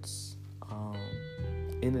notes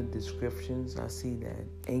in the descriptions. I see that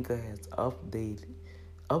Anchor has upgraded,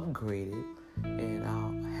 and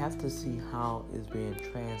I'll have to see how it's being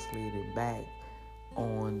translated back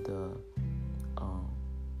on the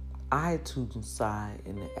iTunes side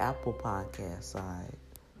and the Apple Podcast side.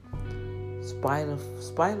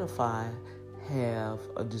 Spotify have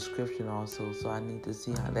a description also, so I need to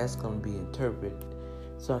see how that's going to be interpreted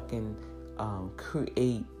so I can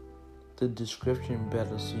create the description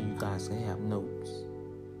better so you guys can have notes.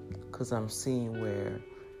 Because I'm seeing where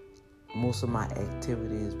most of my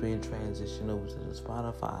activity is being transitioned over to the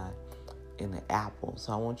Spotify and the Apple.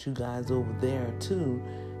 So I want you guys over there too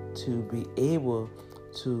to be able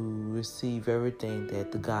to receive everything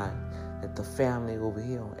that the family over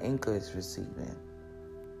here on Anchor is receiving.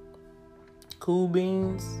 Cool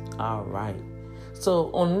beans? All right.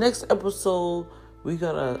 So on the next episode, we're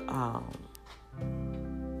going to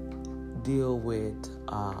deal with,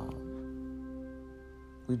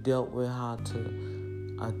 we dealt with how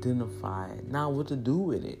to identify it. Now what to do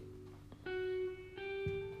with it.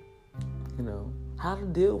 You know, how to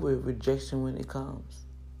deal with rejection when it comes.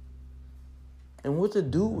 And what to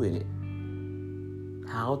do with it.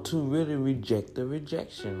 How to really reject the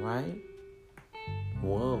rejection, right?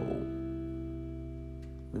 Whoa.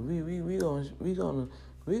 We're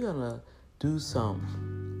gonna do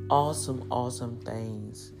some awesome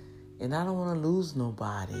things. And I don't want to lose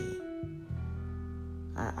nobody.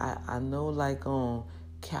 I know, like on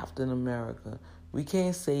Captain America, we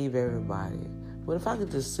can't save everybody. But if I could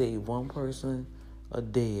just save one person a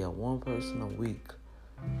day or one person a week,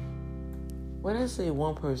 well, let's say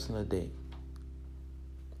one person a day.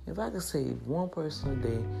 If I could save one person a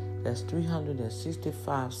day, that's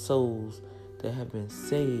 365 souls that have been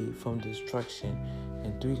saved from destruction,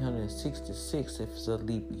 and 366 if it's a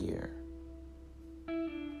leap year.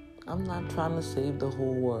 I'm not trying to save the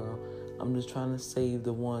whole world. I'm just trying to save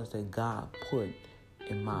the ones that God put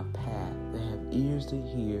in my path that have ears to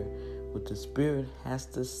hear what the Spirit has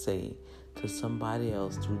to say to somebody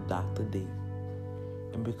else through Dr. D.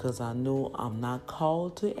 And because I know I'm not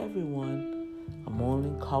called to everyone, I'm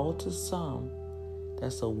only called to some,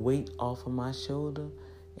 that's a weight off of my shoulder,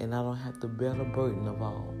 and I don't have to bear the burden of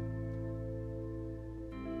all.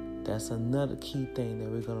 That's another key thing that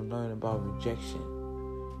we're going to learn about rejection.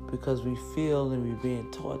 Because we feel and we're being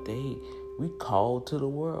taught that, hey, we called to the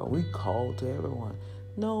world. We called to everyone.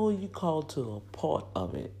 No, you called to a part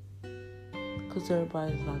of it. Because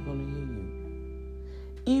everybody's not going to hear you.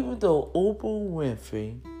 Even though Oprah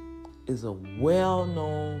Winfrey is a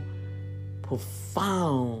well-known,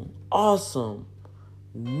 profound, awesome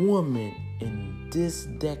woman in this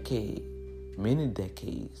decade, many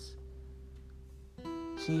decades,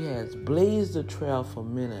 she has blazed the trail for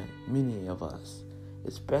many of us,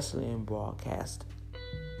 especially in broadcasting,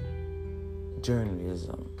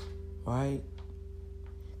 journalism, right?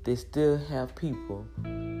 They still have people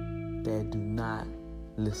that do not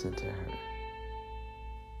listen to her.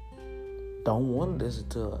 Don't want to listen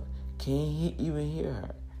to her. Can't even hear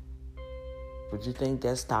her. But you think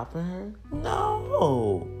that's stopping her? No.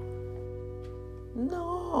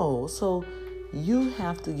 So you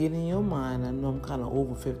have to get in your mind. I know I'm kind of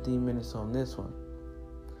over 15 minutes on this one.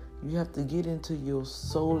 You have to get into your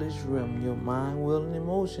soulish realm, your mind, will, and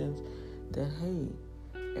emotions that, hey,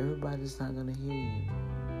 everybody's not going to hear you.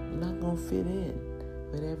 You're not going to fit in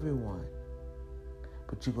with everyone.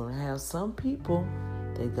 But you're going to have some people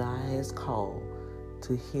that God has called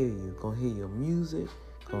to hear you. Going to hear your music,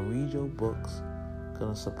 going to read your books,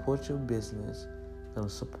 going to support your business, going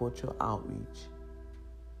to support your outreach,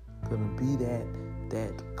 going to be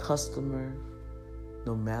that customer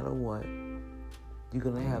no matter what. You're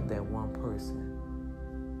going to have that one person.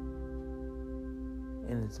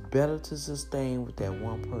 And it's better to sustain with that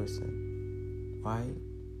one person, right?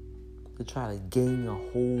 To try to gain a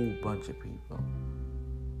whole bunch of people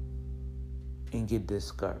and get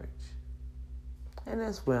discouraged. And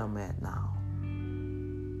that's where I'm at now.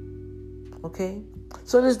 Okay?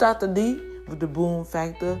 So this is Dr. D with the Boom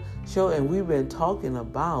Factor Show, and we've been talking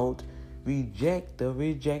about reject the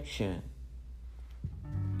rejection.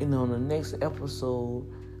 And on the next episode,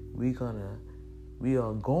 we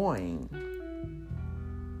are going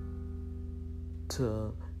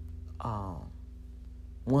to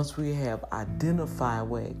once we have identified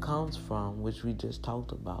where it comes from, which we just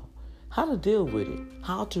talked about, how to deal with it,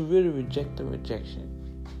 how to really reject the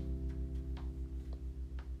rejection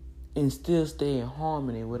and still stay in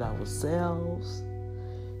harmony with ourselves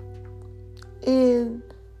and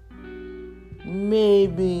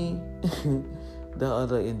maybe the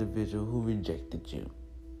other individual who rejected you.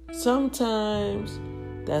 Sometimes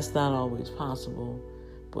that's not always possible,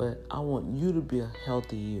 but I want you to be a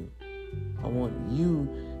healthy you. I want you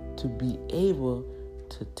to be able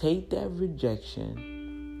to take that rejection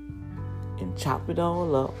and chop it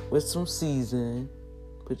all up with some seasoning.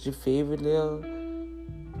 Put your favorite little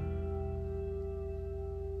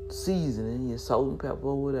seasoning, your salt and pepper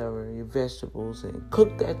or whatever, your vegetables, and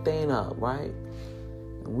cook that thing up, right?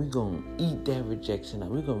 And we're going to eat that rejection up.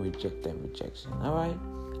 We're going to reject that rejection, all right?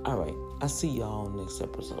 All right. I'll see y'all on the next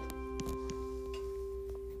episode.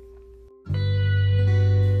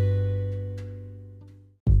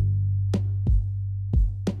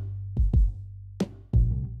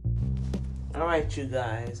 All right, you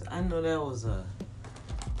guys. I know that was a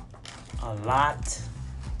lot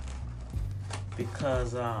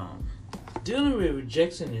because dealing with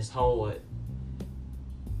rejection is hard.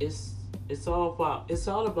 It's all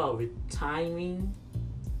about timing,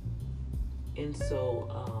 and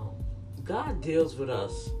so God deals with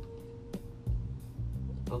us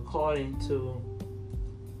according to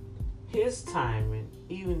His timing,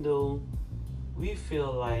 even though we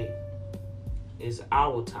feel like it's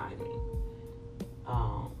our timing.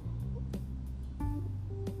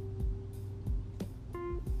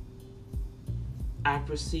 I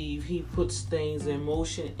perceive He puts things in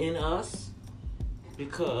motion in us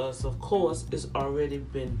because, of course, it's already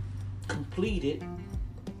been completed,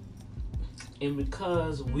 and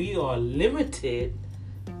because we are limited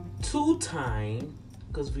to time,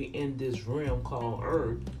 because we in this realm called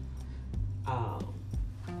Earth,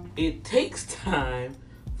 it takes time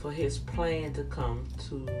for His plan to come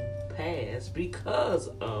to pass because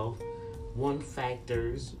of one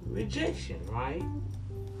factor's rejection, right?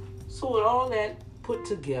 So with all that put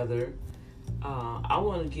together, I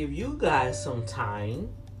want to give you guys some time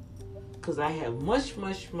because I have much,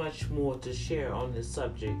 much, much more to share on this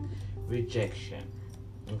subject, rejection.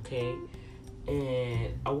 Okay?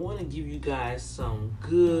 And I want to give you guys some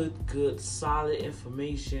good, solid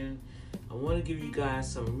information. I want to give you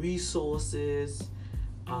guys some resources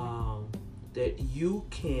that you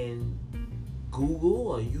can Google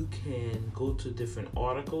or you can go to different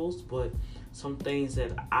articles, but some things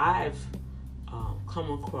that I've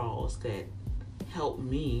come across that help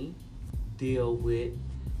me deal with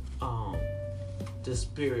the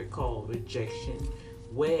spirit called rejection,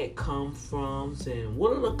 where it comes from, and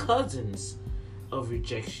what are the cousins of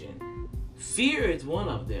rejection. Fear is one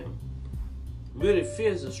of them. Really,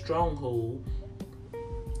 fear is a stronghold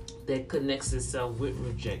that connects itself with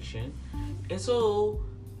rejection. And so,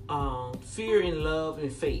 fear and love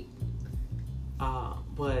and faith.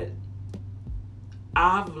 But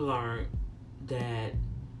I've learned that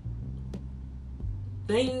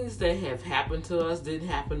things that have happened to us didn't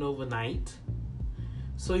happen overnight.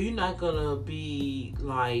 So you're not going to be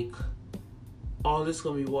like, all this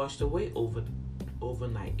going to be washed away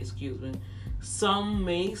overnight. Excuse me. Some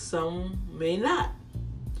may not.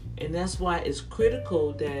 And that's why it's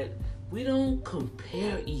critical that we don't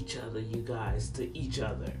compare each other, you guys, to each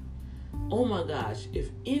other. Oh my gosh, if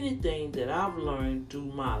anything that I've learned through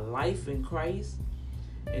my life in Christ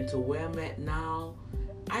and to where I'm at now,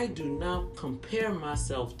 I do not compare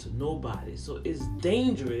myself to nobody. So it's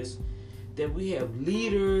dangerous that we have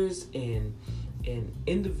leaders and and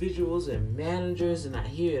individuals and managers, and I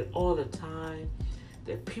hear it all the time,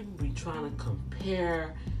 that people be trying to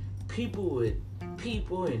compare people with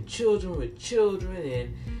people and children with children,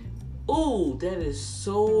 and ooh, that is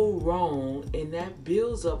so wrong, and that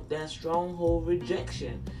builds up that stronghold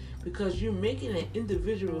rejection, because you're making an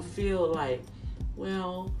individual feel like,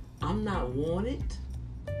 well, I'm not wanted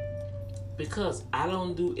because I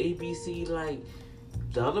don't do ABC like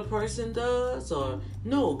the other person does. Or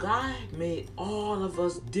no, God made all of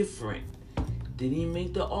us different. Did He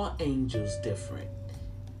make the all angels different?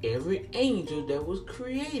 Every angel that was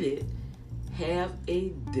created have a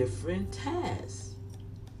different task.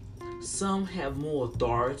 Some have more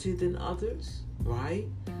authority than others, right?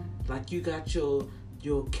 Like you got your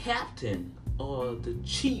captain, or the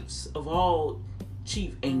chiefs of all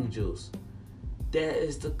chief angels. That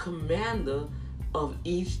is the commander of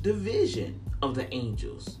each division of the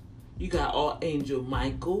angels. You got Archangel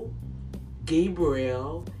Michael,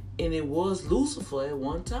 Gabriel, and it was Lucifer at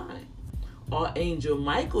one time. Archangel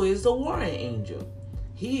Michael is the warring angel.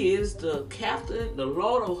 He is the captain, the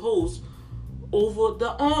Lord of hosts over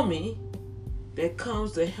the army that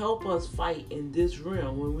comes to help us fight in this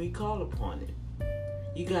realm when we call upon it.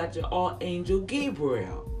 You got your Archangel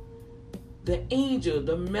Gabriel, the angel,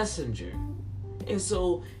 the messenger. And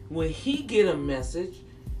so when he get a message,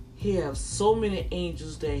 he has so many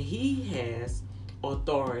angels that he has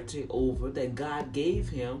authority over, that God gave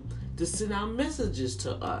him to send out messages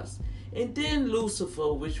to us. And then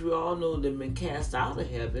Lucifer, which we all know that been cast out of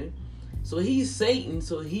heaven. So he's Satan.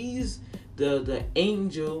 So he's the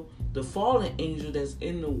angel, the fallen angel that's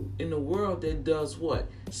in the world that does what?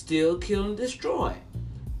 Steal, kill, and destroy.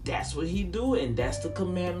 That's what he do, and that's the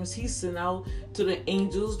commandments he sent out to the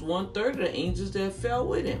angels. 1/3 of the angels that fell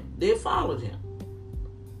with him, they followed him.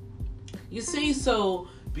 You see, so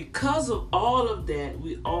because of all of that,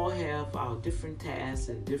 we all have our different tasks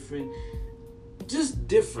and different.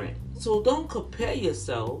 So don't compare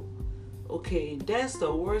yourself. Okay, that's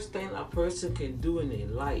the worst thing a person can do in their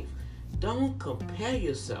life. Don't compare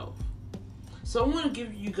yourself. So I want to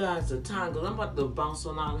give you guys the time, because I'm about to bounce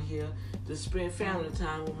on out of here to spend family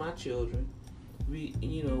time with my children.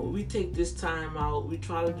 We take this time out. We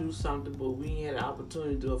try to do something, but we ain't had an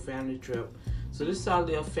opportunity to do a family trip. So this is our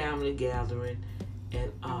little family gathering,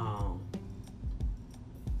 and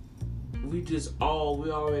we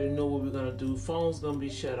already know what we're gonna do. Phone's gonna be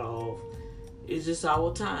shut off. It's just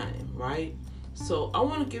our time, right? So I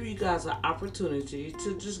want to give you guys an opportunity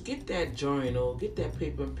to just get that journal, get that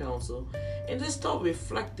paper and pencil, and just start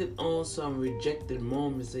reflecting on some rejected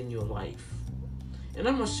moments in your life. And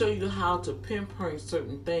I'm going to show you how to pinpoint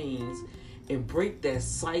certain things and break that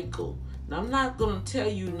cycle. Now, I'm not going to tell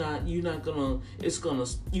you you're going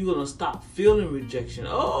to stop feeling rejection.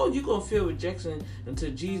 Oh, you're going to feel rejection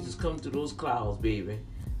until Jesus comes through those clouds, baby.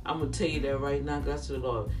 I'm going to tell you that right now. God said,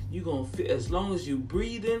 Lord, you're going to feel, as long as you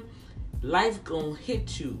breathing, life gonna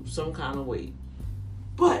hit you some kind of way.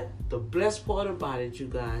 But the blessed part about it, you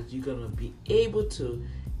guys, you're gonna be able to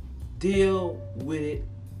deal with it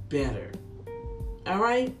better.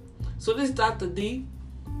 Alright? So this is Dr. D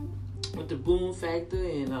with the Boom Factor,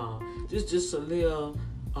 and just a little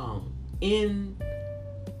end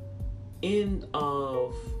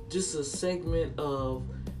of just a segment of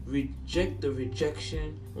the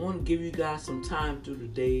rejection. I want to give you guys some time through the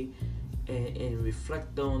day and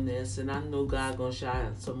reflect on this, and I know God gonna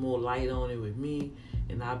shine some more light on it with me,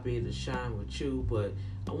 and I'll be able to shine with you. But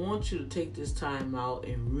I want you to take this time out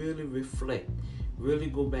and really reflect, really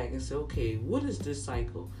go back and say, okay, what is this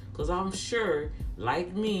cycle? Because I'm sure,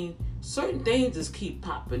 like me, certain things just keep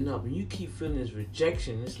popping up, and you keep feeling this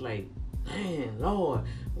rejection. It's like, man, Lord,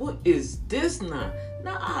 what is this now?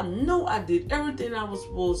 Now I know I did everything I was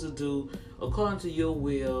supposed to do according to your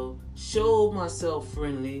will, show myself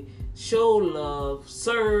friendly, show love,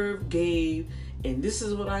 serve, gave, and this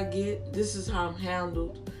is what I get. This is how I'm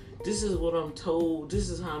handled. This is what I'm told. This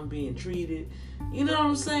is how I'm being treated. You know what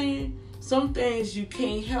I'm saying? Some things you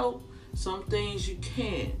can't help. Some things you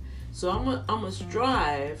can. So I'm gonna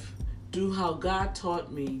strive, do how God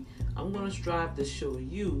taught me. I'm gonna strive to show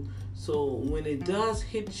you. So when it does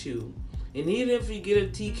hit you, and even if you get a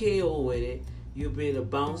TKO with it, you'll be able to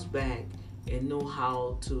bounce back and know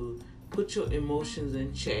how to put your emotions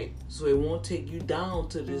in check, so it won't take you down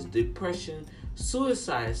to this depression,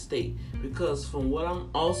 suicide state. Because from what I'm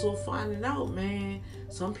also finding out, man,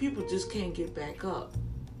 some people just can't get back up.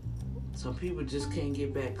 Some people just can't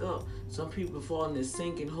get back up. Some people fall in this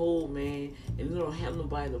sinking hole, man, and they don't have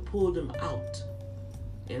nobody to pull them out.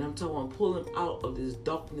 And I'm talking about pull them out of this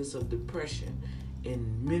darkness of depression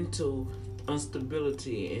and mental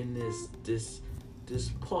instability and this this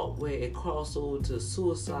part where it crosses over to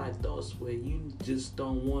suicide thoughts, where you just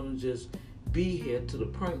don't want to just be here to the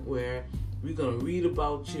point where we're going to read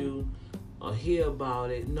about you or hear about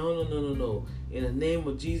it. No. In the name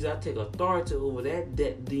of Jesus, I take authority over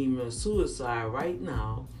that demon of suicide right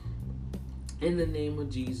now. In the name of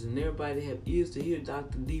Jesus. And everybody have ears to hear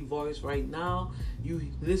Dr. D voice right now. You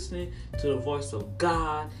listening to the voice of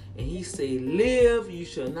God. And he say, live, you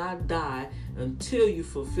shall not die until you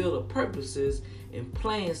fulfill the purposes and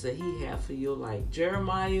plans that he have for your life.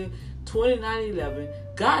 Jeremiah 29:11.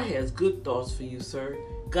 God has good thoughts for you, sir.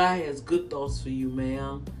 God has good thoughts for you,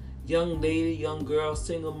 ma'am. Young lady, young girl,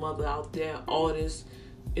 single mother out there, artist,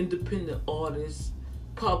 independent artist,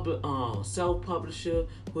 self-publisher,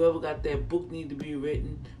 whoever got that book need to be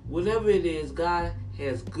written. Whatever it is, God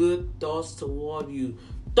has good thoughts toward you.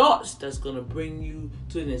 Thoughts that's going to bring you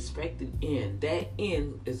to an expected end. That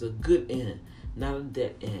end is a good end, not a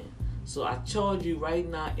dead end. So I charge you right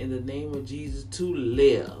now in the name of Jesus to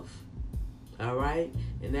live. All right?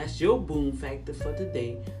 And that's your boom factor for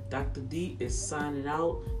today. Dr. D is signing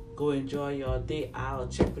out. Go enjoy your day. I'll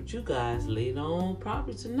check with you guys later on,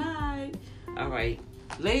 probably tonight. All right.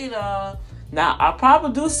 Later. Now I'll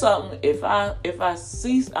probably do something if I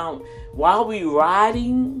see while we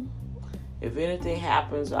riding. If anything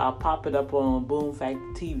happens, I'll pop it up on Boom Factor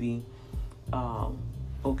TV.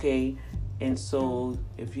 Okay. And so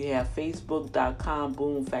if you have Facebook.com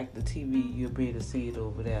Boom Factor TV, you'll be able to see it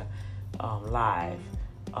over there live.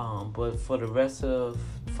 But for the rest of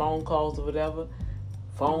phone calls or whatever,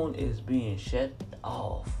 phone is being shut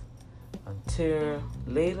off until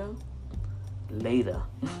later.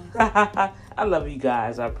 I love you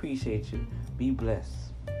guys. I appreciate you. Be blessed.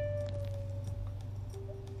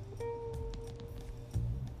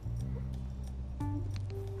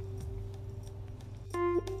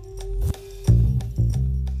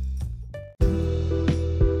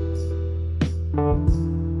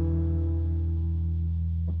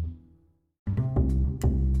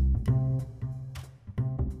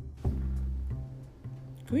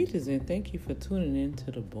 Greetings and thank you for tuning in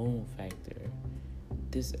to the Boom Factor.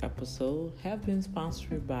 This episode have been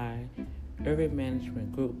sponsored by Urban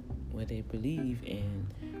Management Group, where they believe in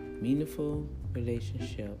meaningful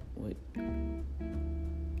relationship with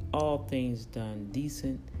all things done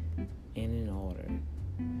decent and in order.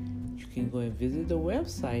 You can go and visit the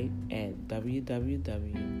website at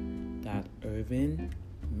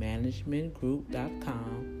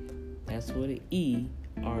www.urbanmanagementgroup.com. That's with an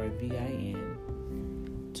ERVIN,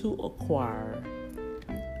 to acquire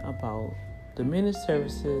about the many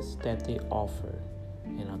services that they offer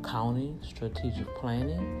in accounting, strategic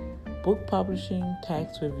planning, book publishing,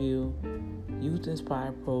 tax review,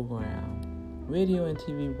 youth-inspired program, radio and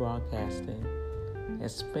TV broadcasting.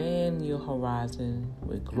 Expand your horizon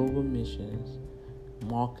with global missions,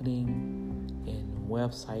 marketing, and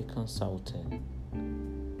website consulting.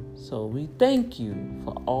 So we thank you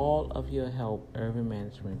for all of your help, Urban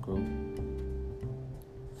Management Group,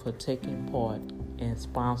 for taking part in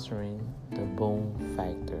sponsoring the Boom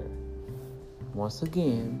Factor. Once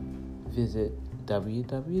again, visit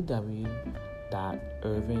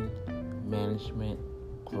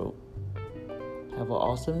www.urbanmanagementgroup. Have an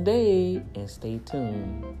awesome day and stay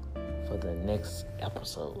tuned for the next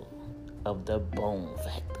episode of the Boom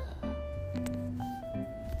Factor.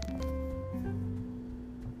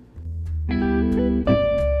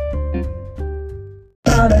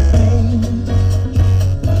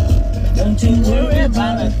 Don't you worry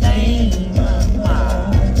about a thing,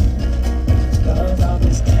 mama. 'Cause I'll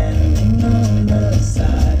be standing on the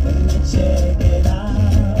side when you check it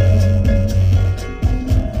out.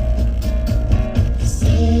 You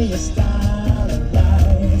say your style of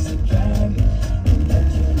life's a drag, and that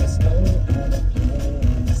you must know other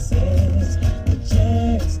places. The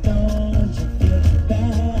checks don't you feel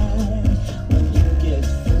bad when you get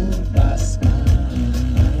fooled by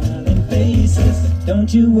smiling faces.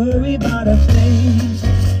 Don't you worry about a thing.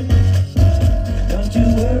 Don't you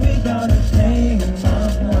worry about a thing,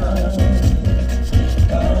 mama.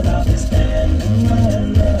 'Cause I'll be standing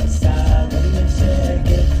on the side when you check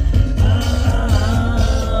it out.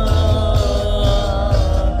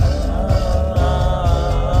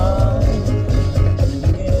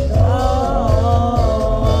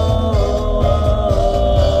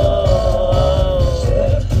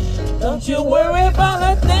 Don't you worry about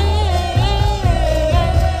a thing.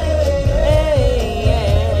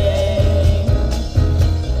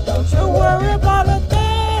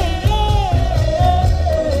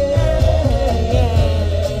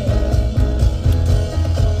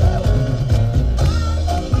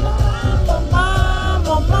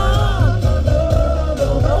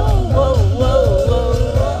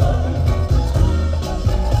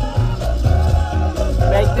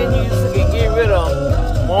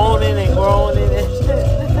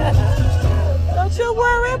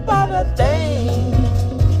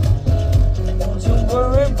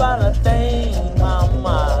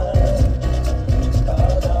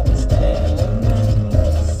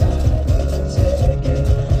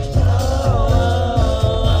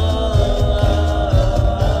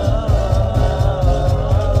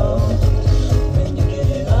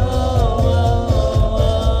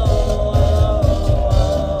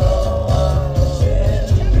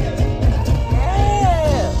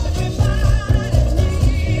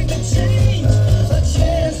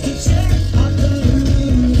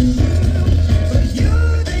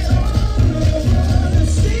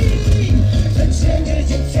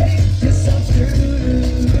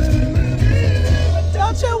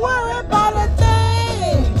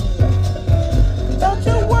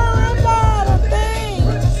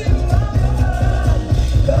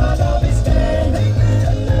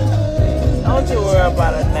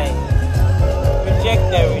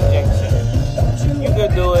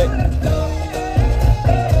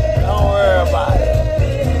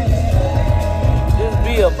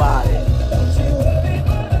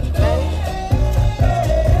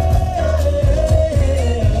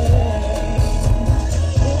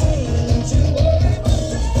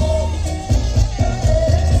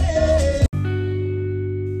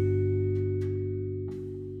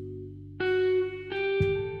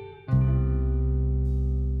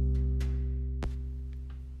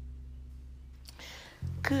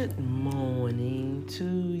 Good morning to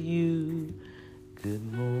you.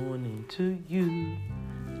 Good morning to you.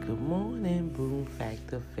 Good morning, Boom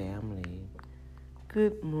Factor family.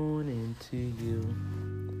 Good morning to you.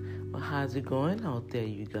 Well, how's it going out there,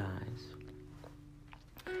 you guys?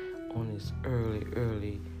 On this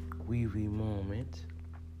early wee moment.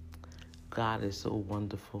 God is so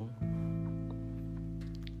wonderful.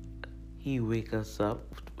 He wake us up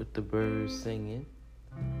with the birds singing,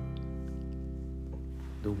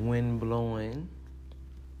 the wind blowing,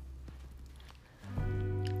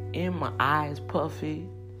 and my eyes puffy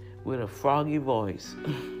with a froggy voice.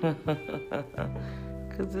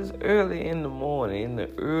 Because it's early in the morning, in the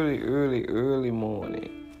early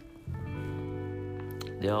morning.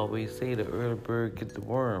 They always say the early bird gets the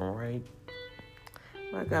worm, right?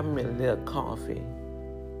 I got me a little coffee.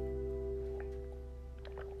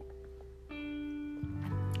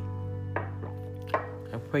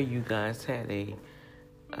 I pray you guys had a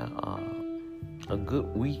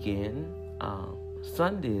good weekend.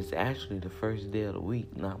 Sunday is actually the first day of the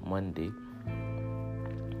week, not Monday.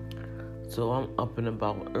 So I'm up and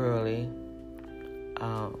about early.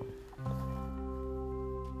 I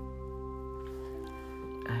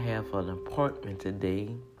have an appointment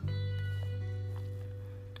today.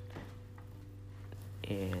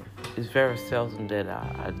 And it's very seldom that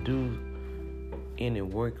I do any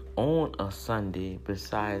work on a Sunday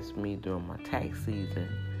besides me during my tax season.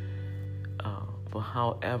 But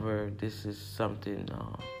however, this is something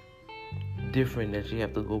different that you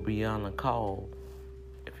have to go beyond a call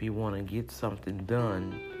if you want to get something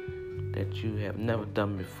done that you have never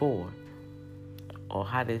done before. Or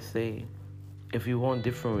how they say, if you want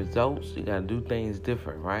different results, you got to do things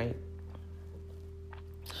different, right?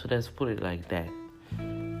 So let's put it like that.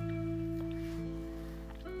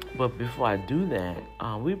 But before I do that,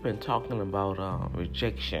 we've been talking about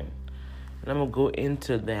rejection. And I'm going to go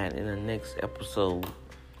into that in the next episode.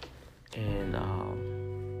 And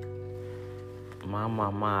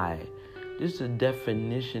my. Just the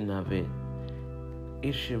definition of it.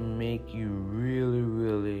 It should make you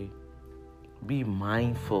really be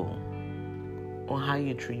mindful on how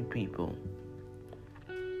you treat people.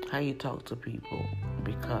 How you talk to people.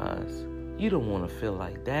 Because you don't want to feel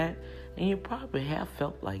like that. And you probably have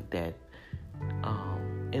felt like that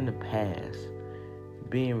in the past.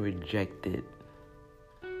 Being rejected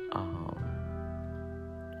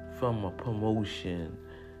from a promotion.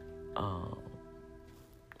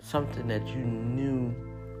 Something that you knew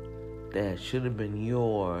that should have been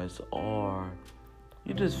yours. Or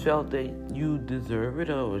you just felt that you deserve it,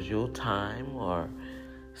 or it was your time. Or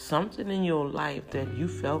something in your life that you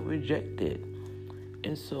felt rejected.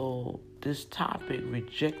 And so this topic,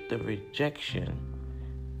 reject the rejection,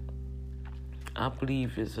 I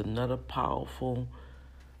believe is another powerful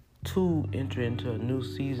tool enter into a new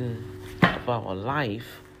season of our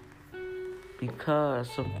life, because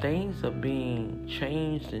some things are being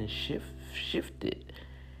changed and shifted.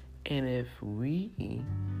 And if we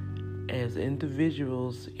as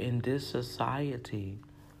individuals in this society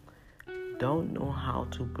don't know how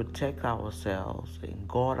to protect ourselves and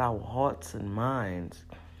guard our hearts and minds,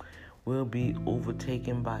 we'll be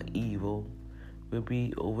overtaken by evil. We'll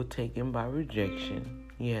be overtaken by rejection,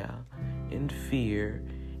 and fear.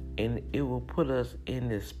 And it will put us in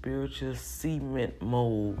the spiritual cement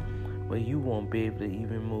mold where you won't be able to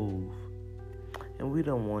even move. And we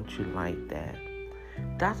don't want you like that.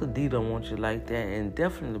 Dr. D don't want you like that. And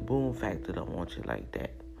definitely Boom Factor don't want you like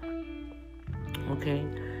that. Okay?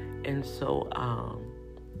 And so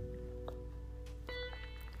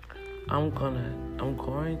I'm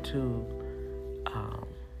going to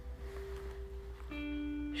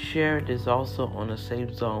share this also on the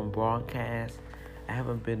Safe Zone broadcast. I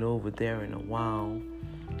haven't been over there in a while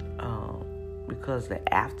because the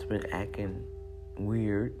app's been acting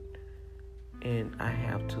weird, and I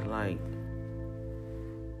have to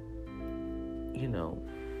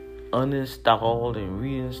uninstall and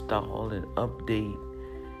reinstall and update,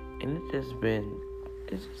 and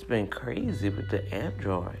it's just been crazy with the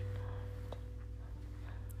Android.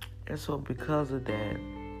 And so because of that,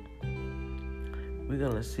 we're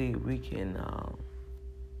gonna see if we can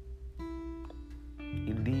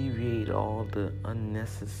alleviate all the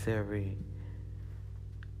unnecessary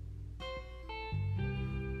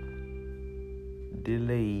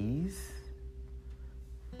delays.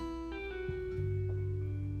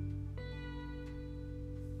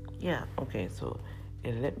 Okay, so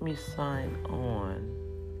it let me sign on.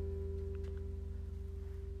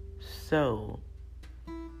 So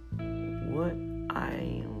what I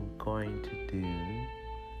am going to do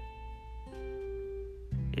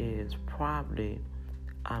is probably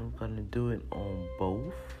I'm going to do it on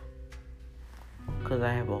both because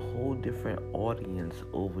I have a whole different audience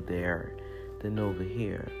over there than over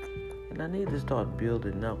here. And I need to start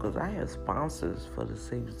building up because I have sponsors for the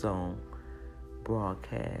Safe Zone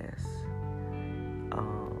broadcast.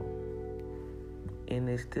 And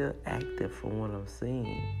they're still active from what I'm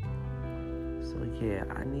seeing. So yeah,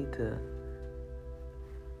 I need to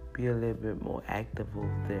be a little bit more active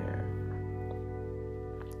over there.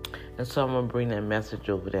 And so I'm going to bring that message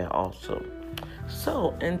over there also.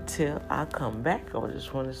 So until I come back, I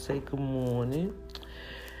just want to say good morning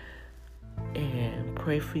and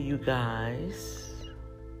pray for you guys.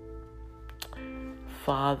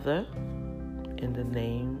 Father, in the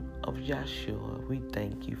name of Yeshua, we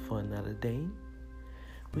thank you for another day.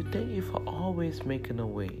 We thank you for always making a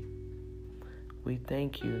way. We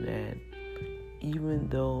thank you that even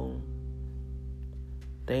though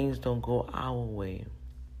things don't go our way,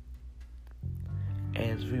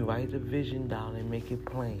 as we write the vision down and make it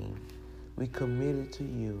plain, we commit it to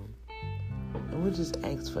you. And we just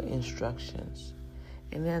ask for instructions.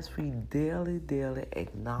 And as we daily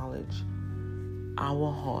acknowledge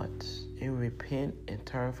our hearts and repent and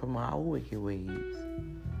turn from our wicked ways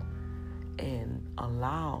and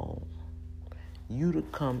allow you to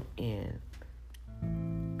come in,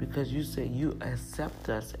 because you say you accept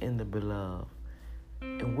us in the beloved.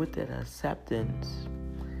 And with that acceptance,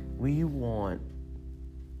 we will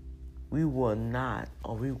not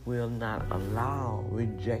allow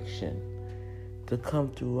rejection to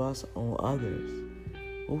come through us on others.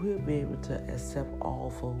 But we'll be able to accept all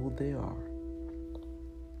for who they are.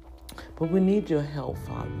 But we need your help,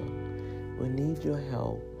 Father. We need your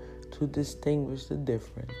help to distinguish the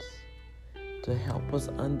difference, to help us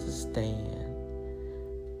understand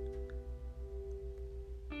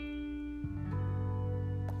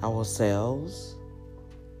ourselves,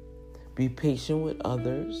 be patient with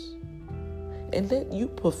others, and let you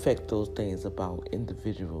perfect those things about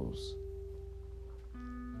individuals.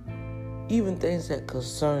 Even things that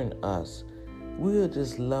concern us, we'll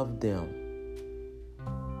just love them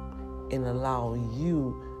and allow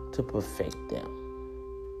you to perfect them.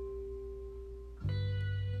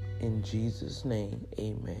 In Jesus' name,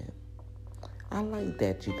 amen. I like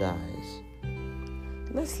that, you guys.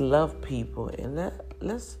 Let's love people and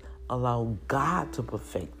let's allow God to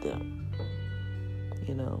perfect them.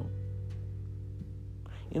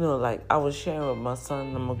 Like I was sharing with my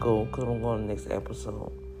son, I'm going to go because I'm going to the next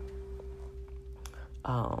episode.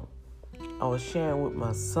 I was sharing with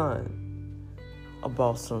my son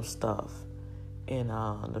about some stuff. And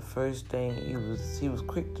the first thing, he was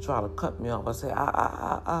quick to try to cut me off. I said,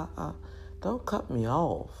 don't cut me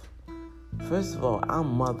off. First of all,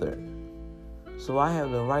 I'm mother. So I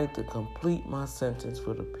have the right to complete my sentence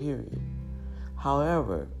with a period.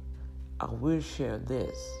 However, I will share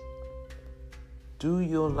this. Through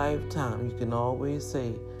your lifetime, you can always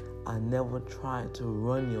say, I never tried to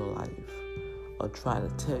run your life or try to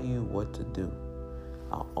tell you what to do.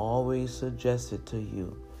 I always suggested to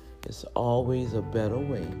you, it's always a better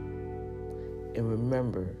way. And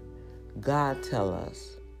remember, God tells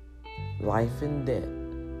us life and death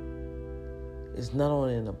is not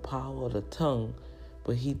only in the power of the tongue,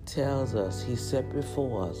 but he tells us, he set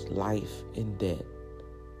before us life and death.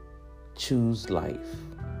 Choose life.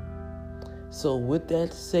 So with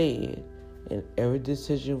that said, in every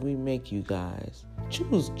decision we make, you guys,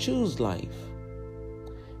 choose life.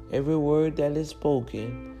 Every word that is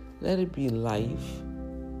spoken, let it be life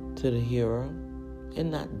to the hearer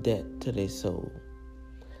and not death to their soul.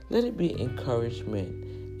 Let it be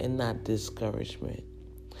encouragement and not discouragement.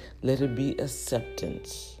 Let it be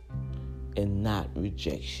acceptance and not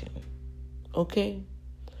rejection. Okay?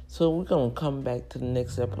 So we're going to come back to the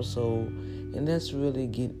next episode and let's really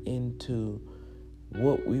get into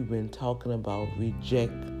what we've been talking about,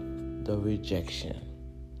 reject the rejection.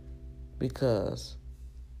 Because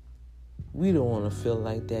we don't want to feel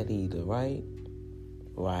like that either, right?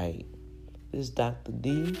 Right. This is Dr.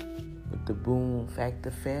 D with the Boom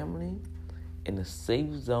Factor family in the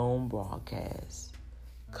Safe Zone broadcast,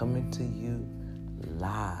 coming to you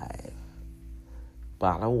live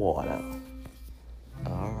by the water.